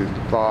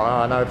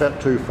 2,500, no,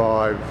 about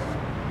 2,500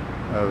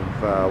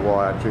 of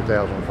wire,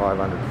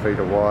 2,500 feet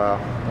of wire.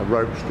 A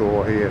rope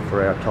store here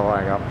for our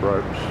tying up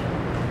ropes.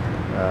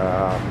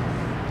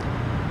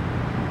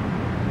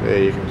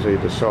 There you can see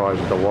the size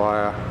of the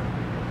wire.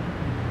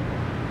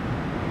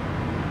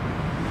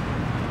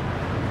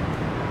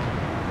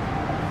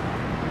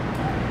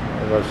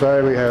 As I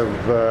say, we have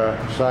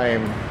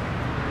same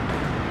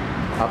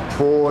up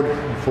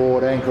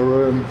forward anchor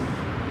room,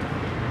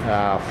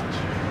 aft.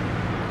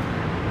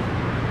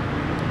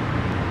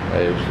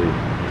 There's the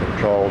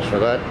controls for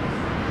that.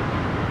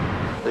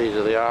 These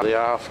are the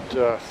aft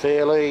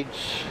fair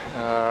leads.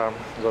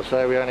 As I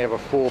say, we only have a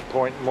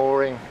 4-point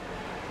mooring,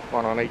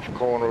 one on each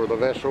corner of the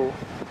vessel.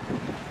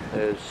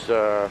 There's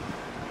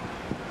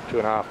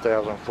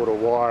 2,500 foot of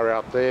wire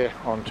out there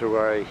onto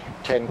a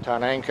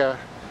 10-ton anchor,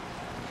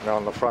 and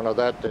on the front of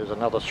that there's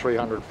another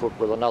 300 foot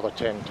with another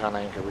 10-ton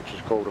anchor, which is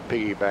called a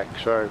piggyback.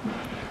 So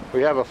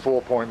we have a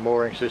 4-point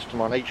mooring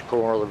system on each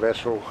corner of the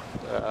vessel,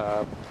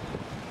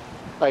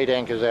 8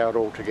 anchors out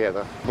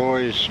altogether.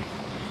 Boys,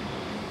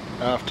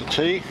 after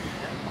tea,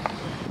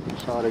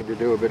 deciding to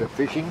do a bit of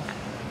fishing.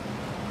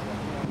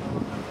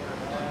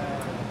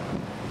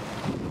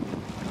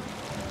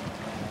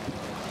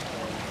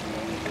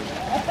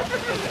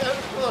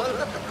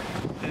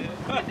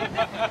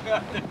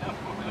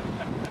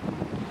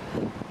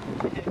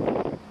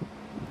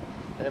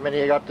 How many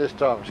you got this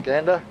time,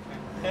 Skander?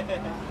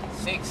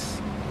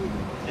 6.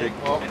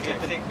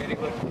 Okay, very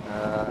good.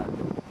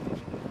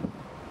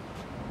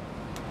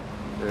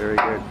 Very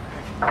good.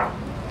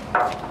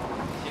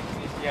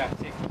 Yeah,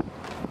 6.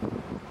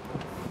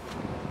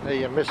 Hey,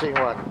 you're missing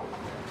one.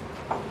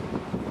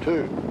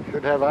 2.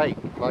 Should have 8,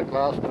 like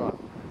last time.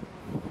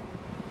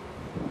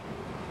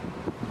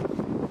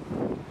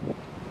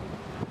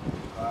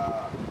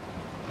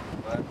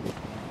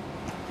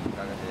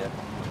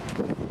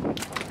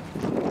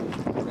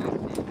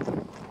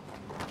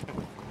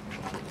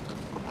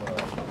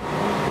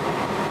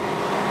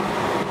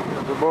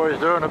 The boys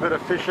doing a bit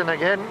of fishing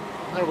again.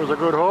 That was a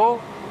good haul.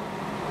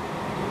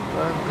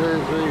 1,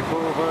 2, 3,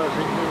 4, 5,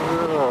 6,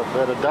 7,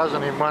 about a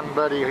dozen in one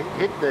bloody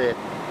hit there.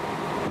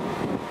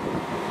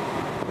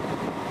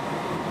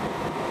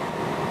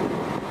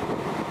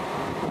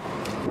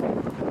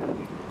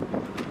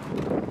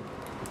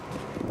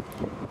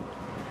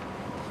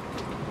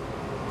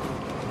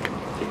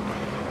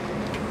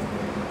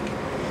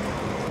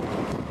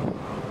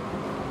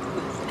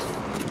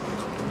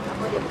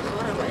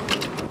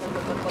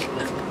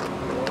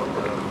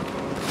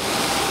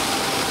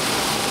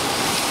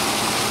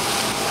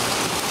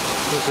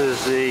 This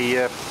is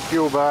the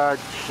fuel barge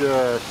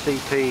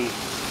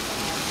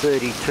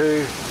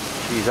CP32.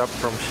 She's up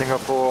from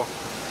Singapore.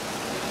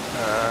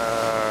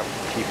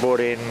 She brought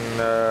in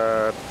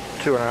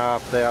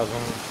 2,500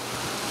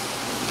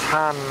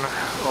 tonne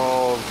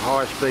of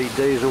high-speed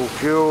diesel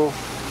fuel.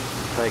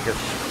 Take us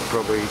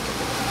probably,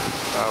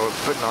 we're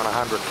putting on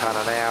 100 tonne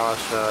an hour,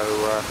 so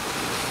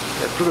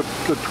it's a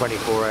good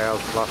 24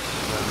 hours plus,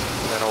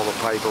 and all the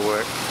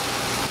paperwork.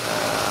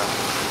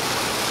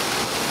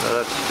 So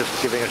that's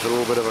just giving us a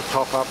little bit of a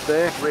top up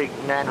there. Rig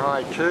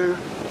Nanhai 2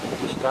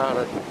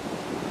 started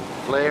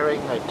flaring.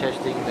 They're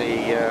testing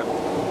the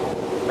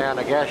amount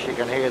of gas. You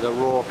can hear the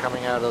roar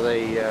coming out of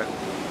the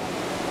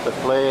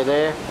flare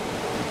there.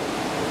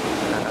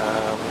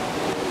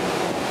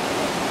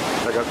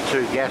 They've got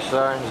 2 gas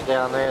zones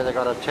down there they've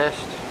got to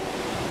test.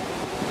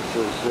 This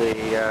is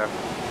the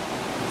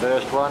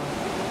first one.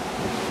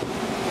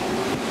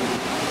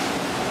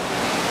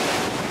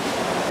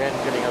 Again,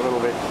 getting a little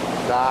bit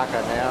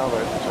darker now,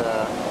 but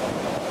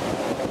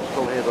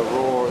still hear the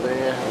roar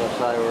there. As I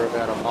say, we're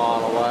about a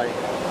mile away.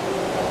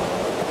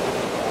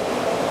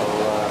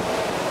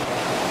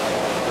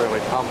 We'll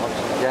really pumping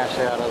some gas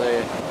out of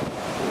there.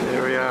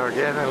 There we are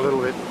again, a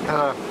little bit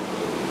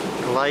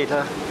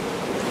later.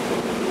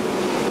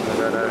 I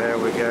don't know how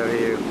we go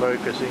here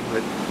focusing,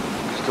 but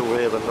still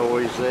hear the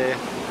noise there.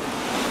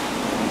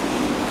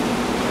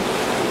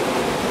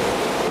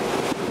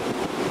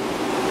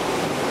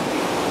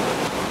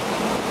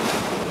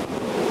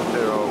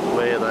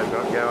 They've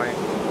got going.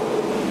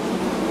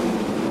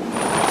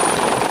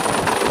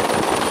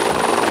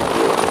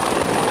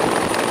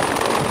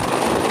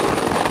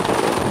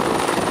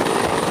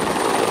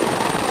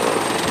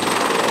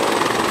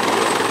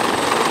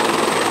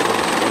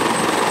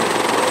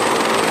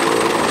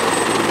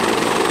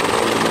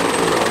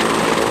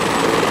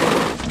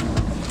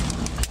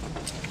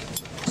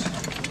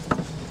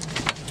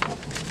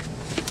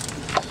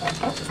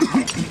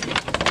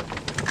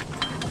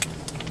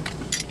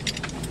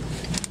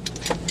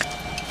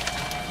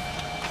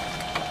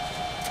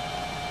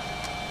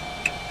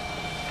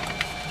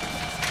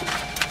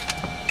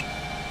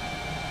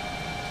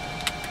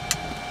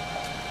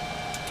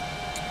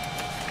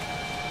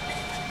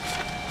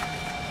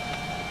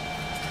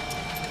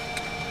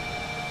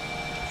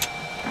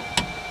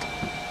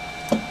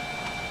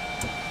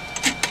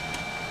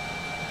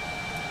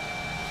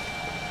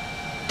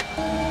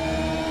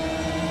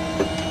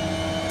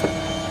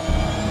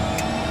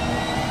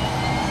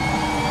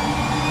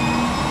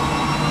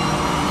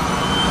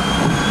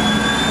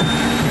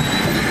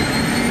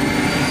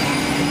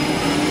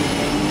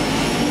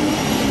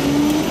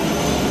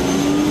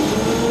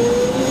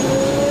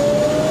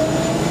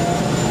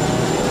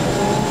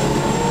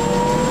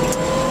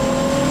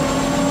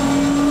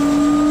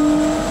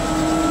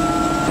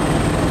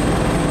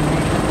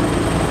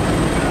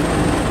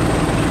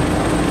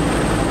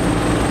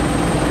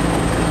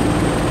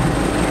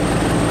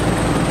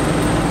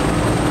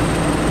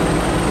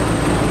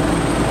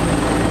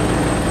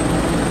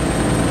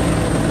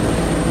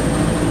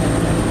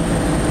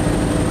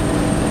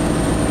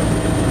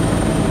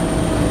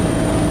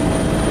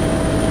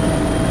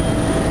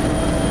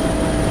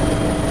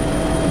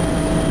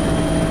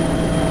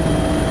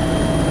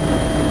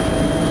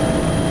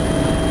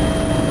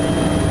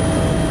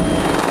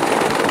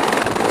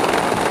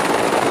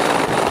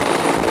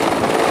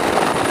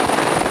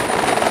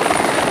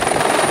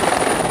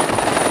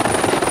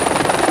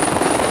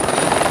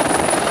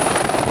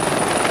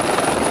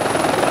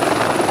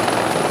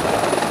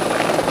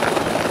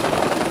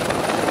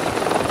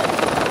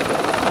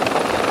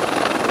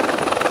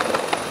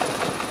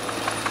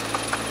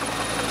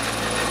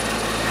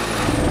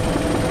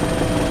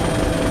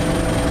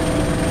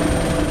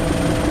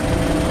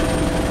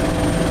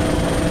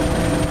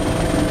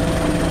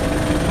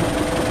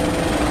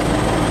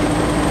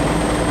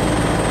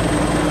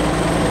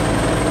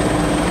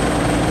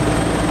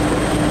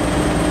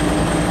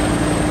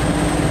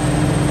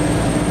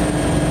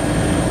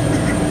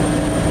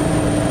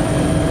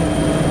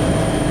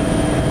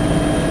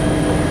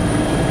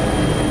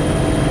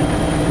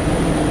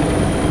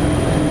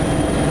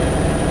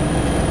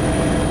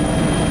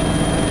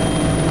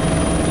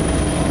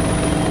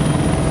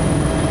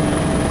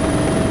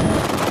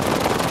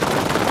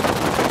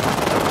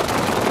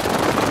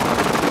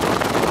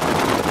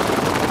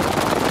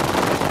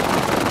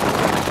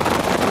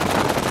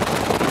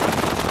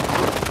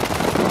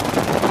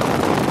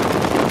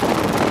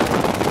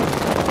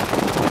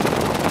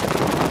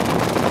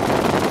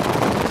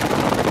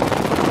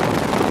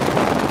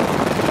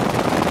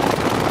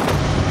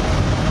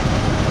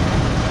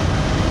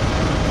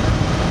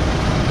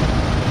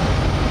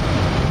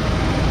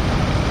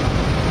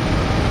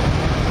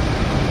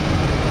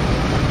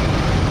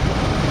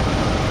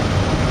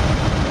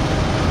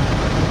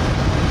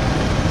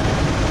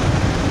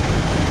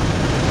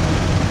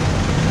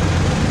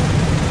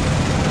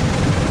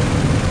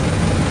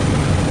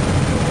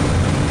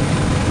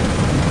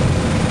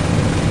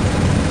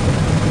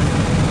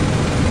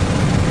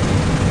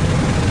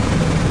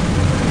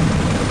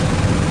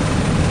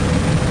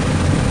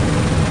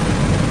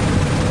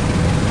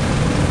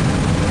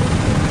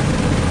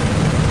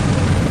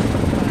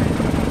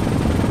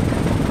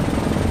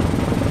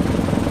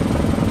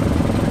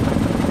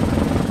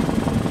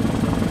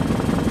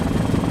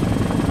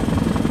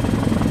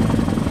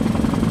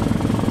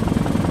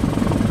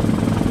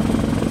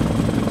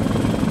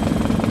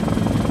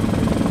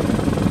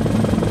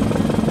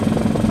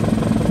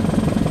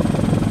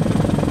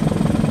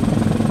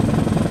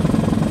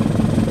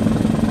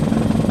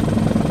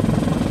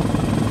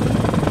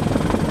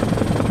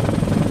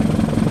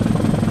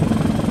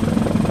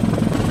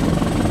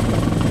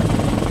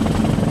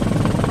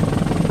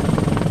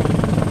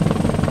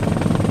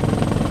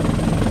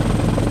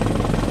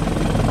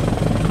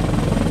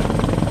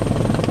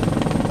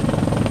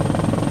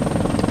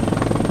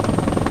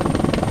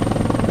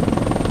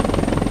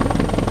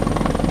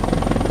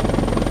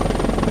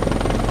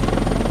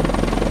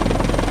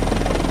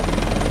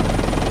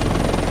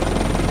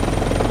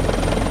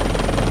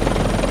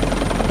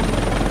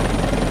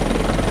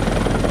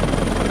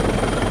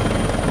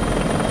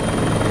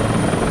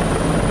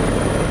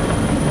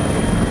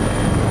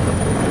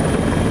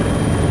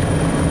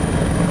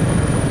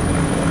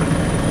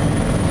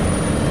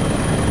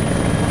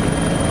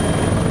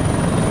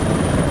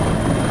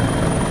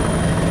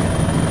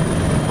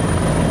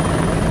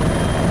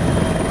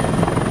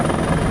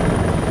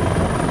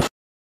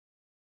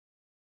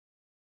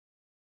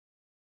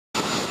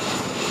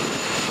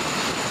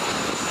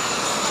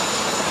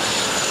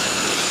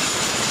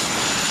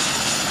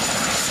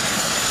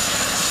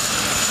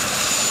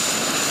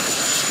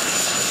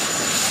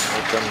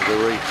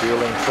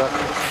 fueling truck.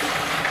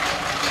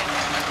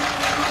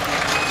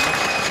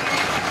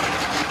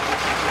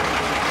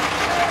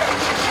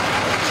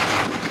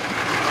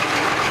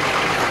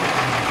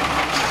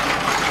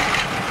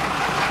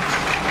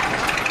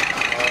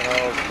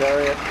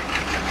 Chariot.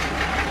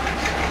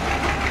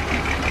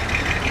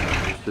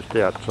 Just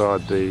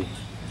outside the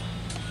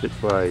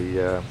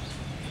sea.A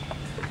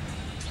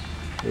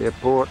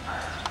airport.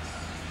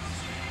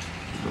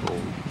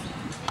 Little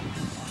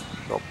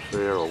shops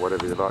there, or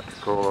whatever you like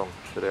to call them.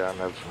 Sit down and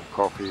have some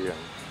coffee and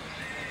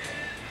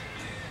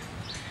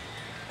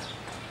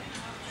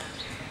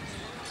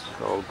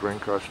cold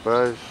drink, I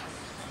suppose.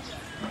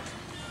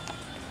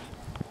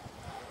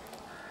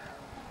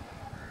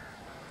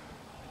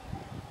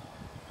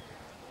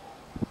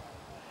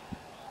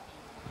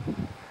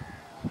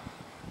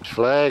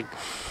 Flag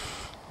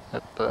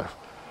at the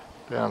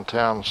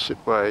downtown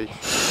sea.A.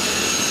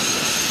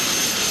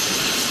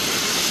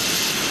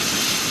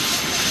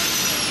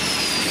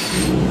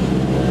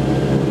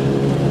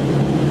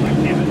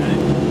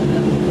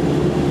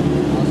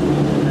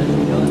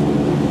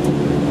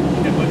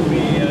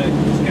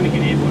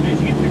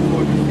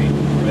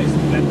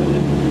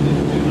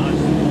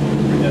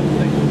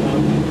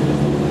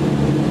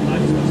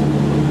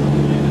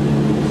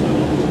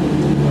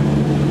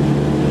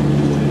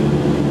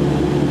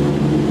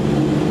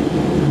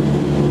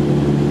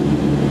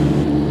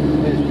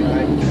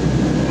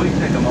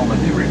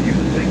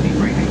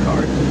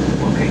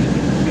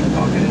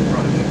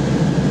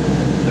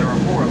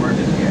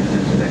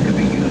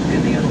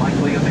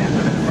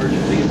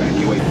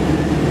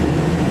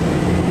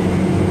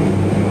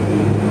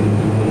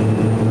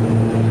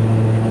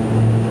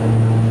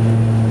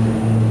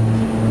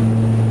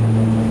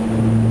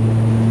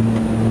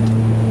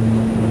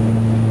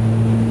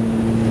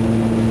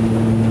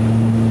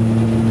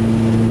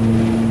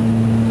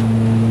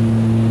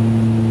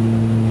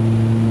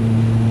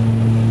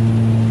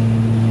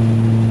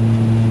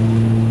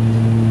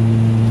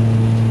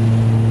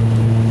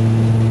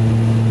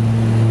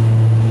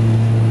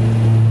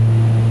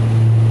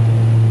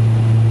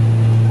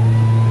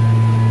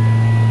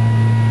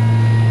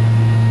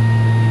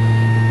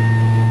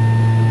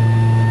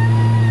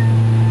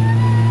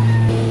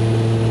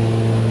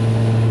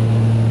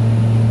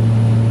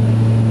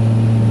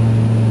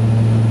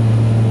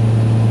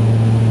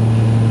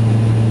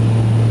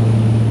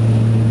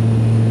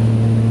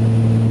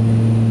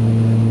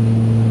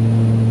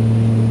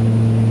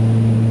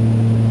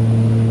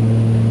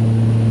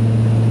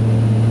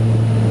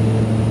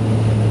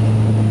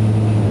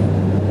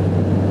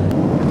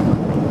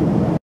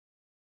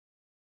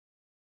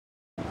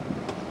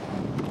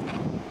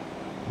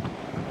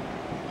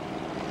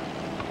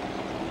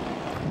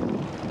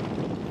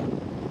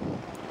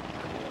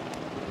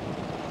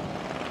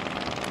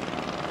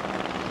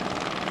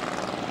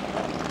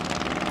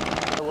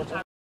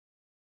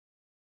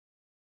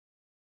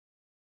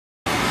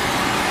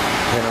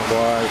 Pennant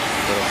wise,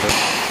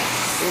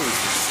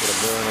 gotta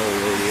burn all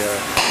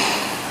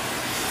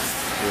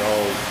the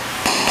old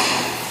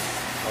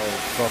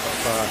socket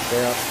fast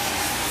out.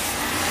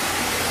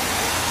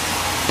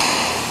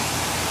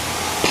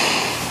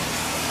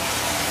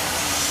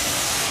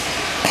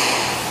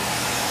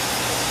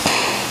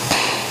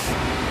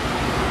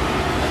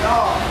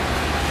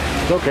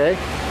 It's okay.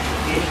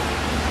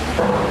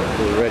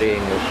 We're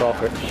readying the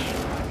sockets.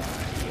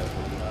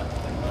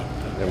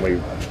 Then we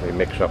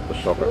mix up the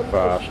socket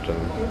fast and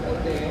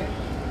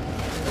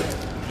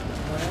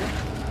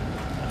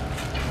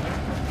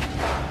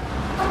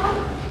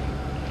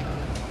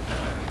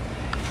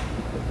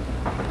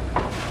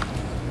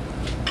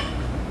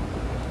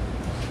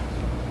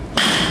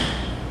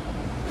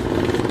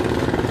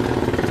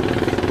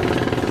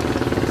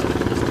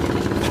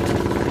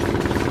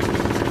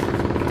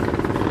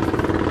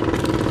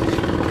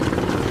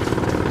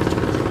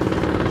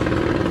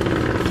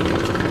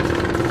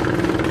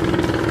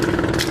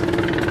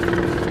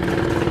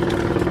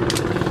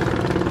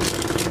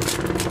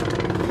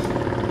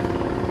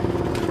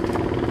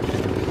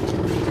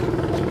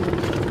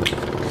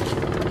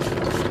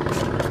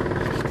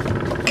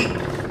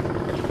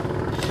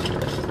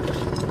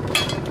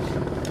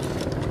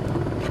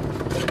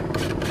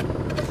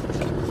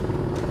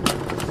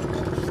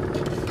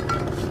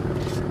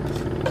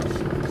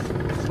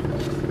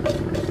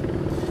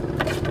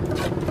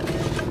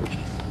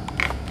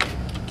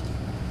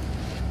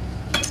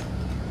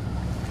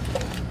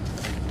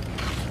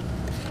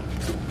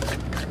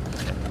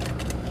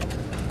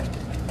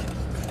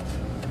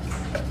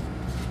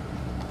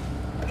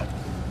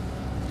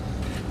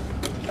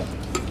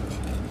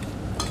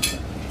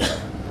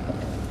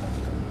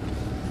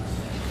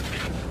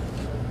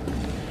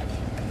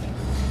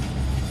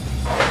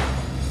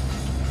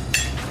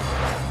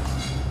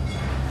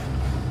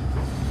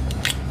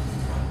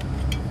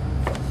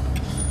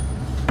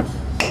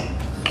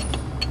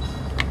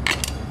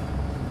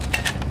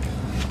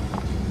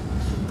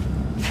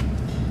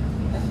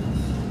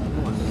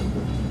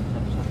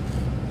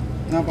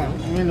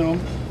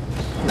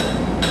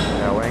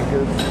our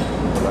anchors.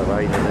 We'll have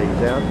 8 of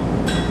these out.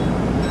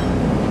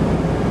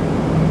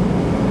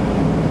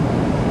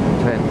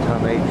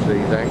 each,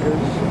 these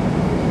anchors.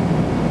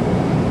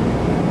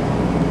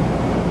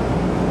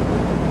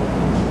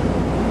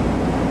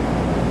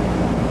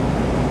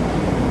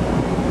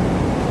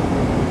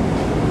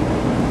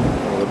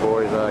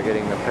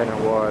 Getting the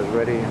pennant wires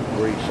ready,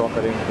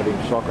 re-socketing, putting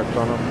sockets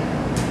on them.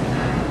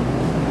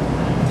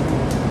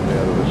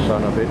 Out of the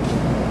sun a bit.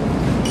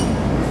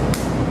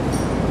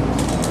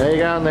 How you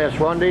going there,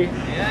 Swandy?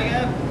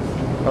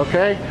 Yeah.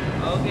 Okay?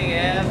 Okay,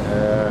 yeah.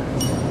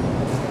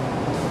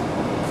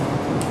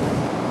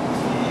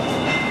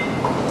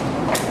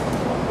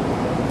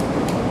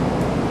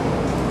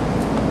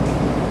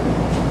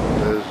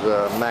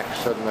 There's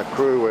Max and the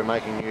crew. We're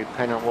making new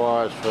pennant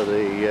wires for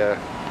the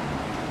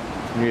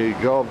new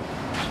job.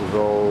 This is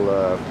all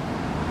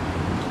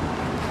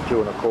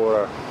 2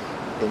 1/4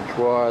 inch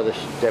wire. This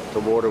depth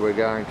of water we're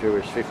going to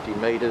is 50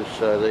 metres,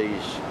 so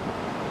these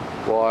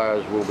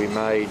wires will be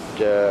made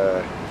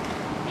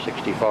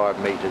 65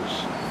 metres.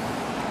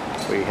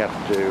 We have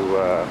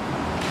to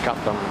cut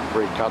them,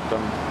 recut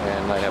them,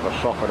 and they have a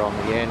socket on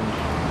the end,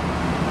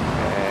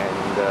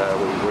 and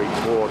we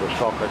re-bore the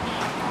sockets.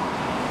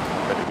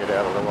 Better get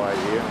out of the way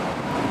here.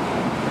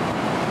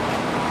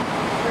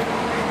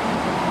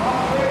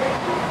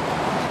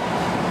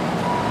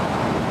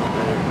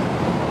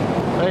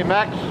 Hey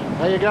Max,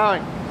 how you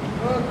going?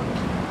 Good.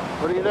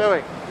 What are you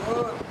doing?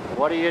 Good.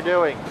 What are you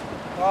doing?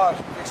 Oh,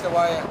 fix the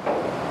wire.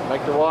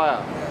 Make the wire.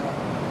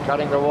 Yeah.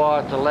 Cutting the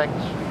wire to length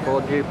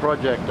for a new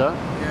project, huh?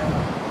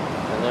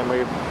 Yeah. And then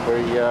we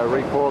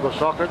re-pour the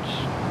sockets.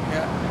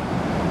 Yeah.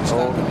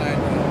 Start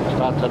tonight.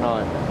 Start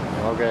tonight.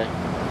 Okay.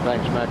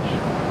 Thanks,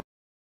 Max.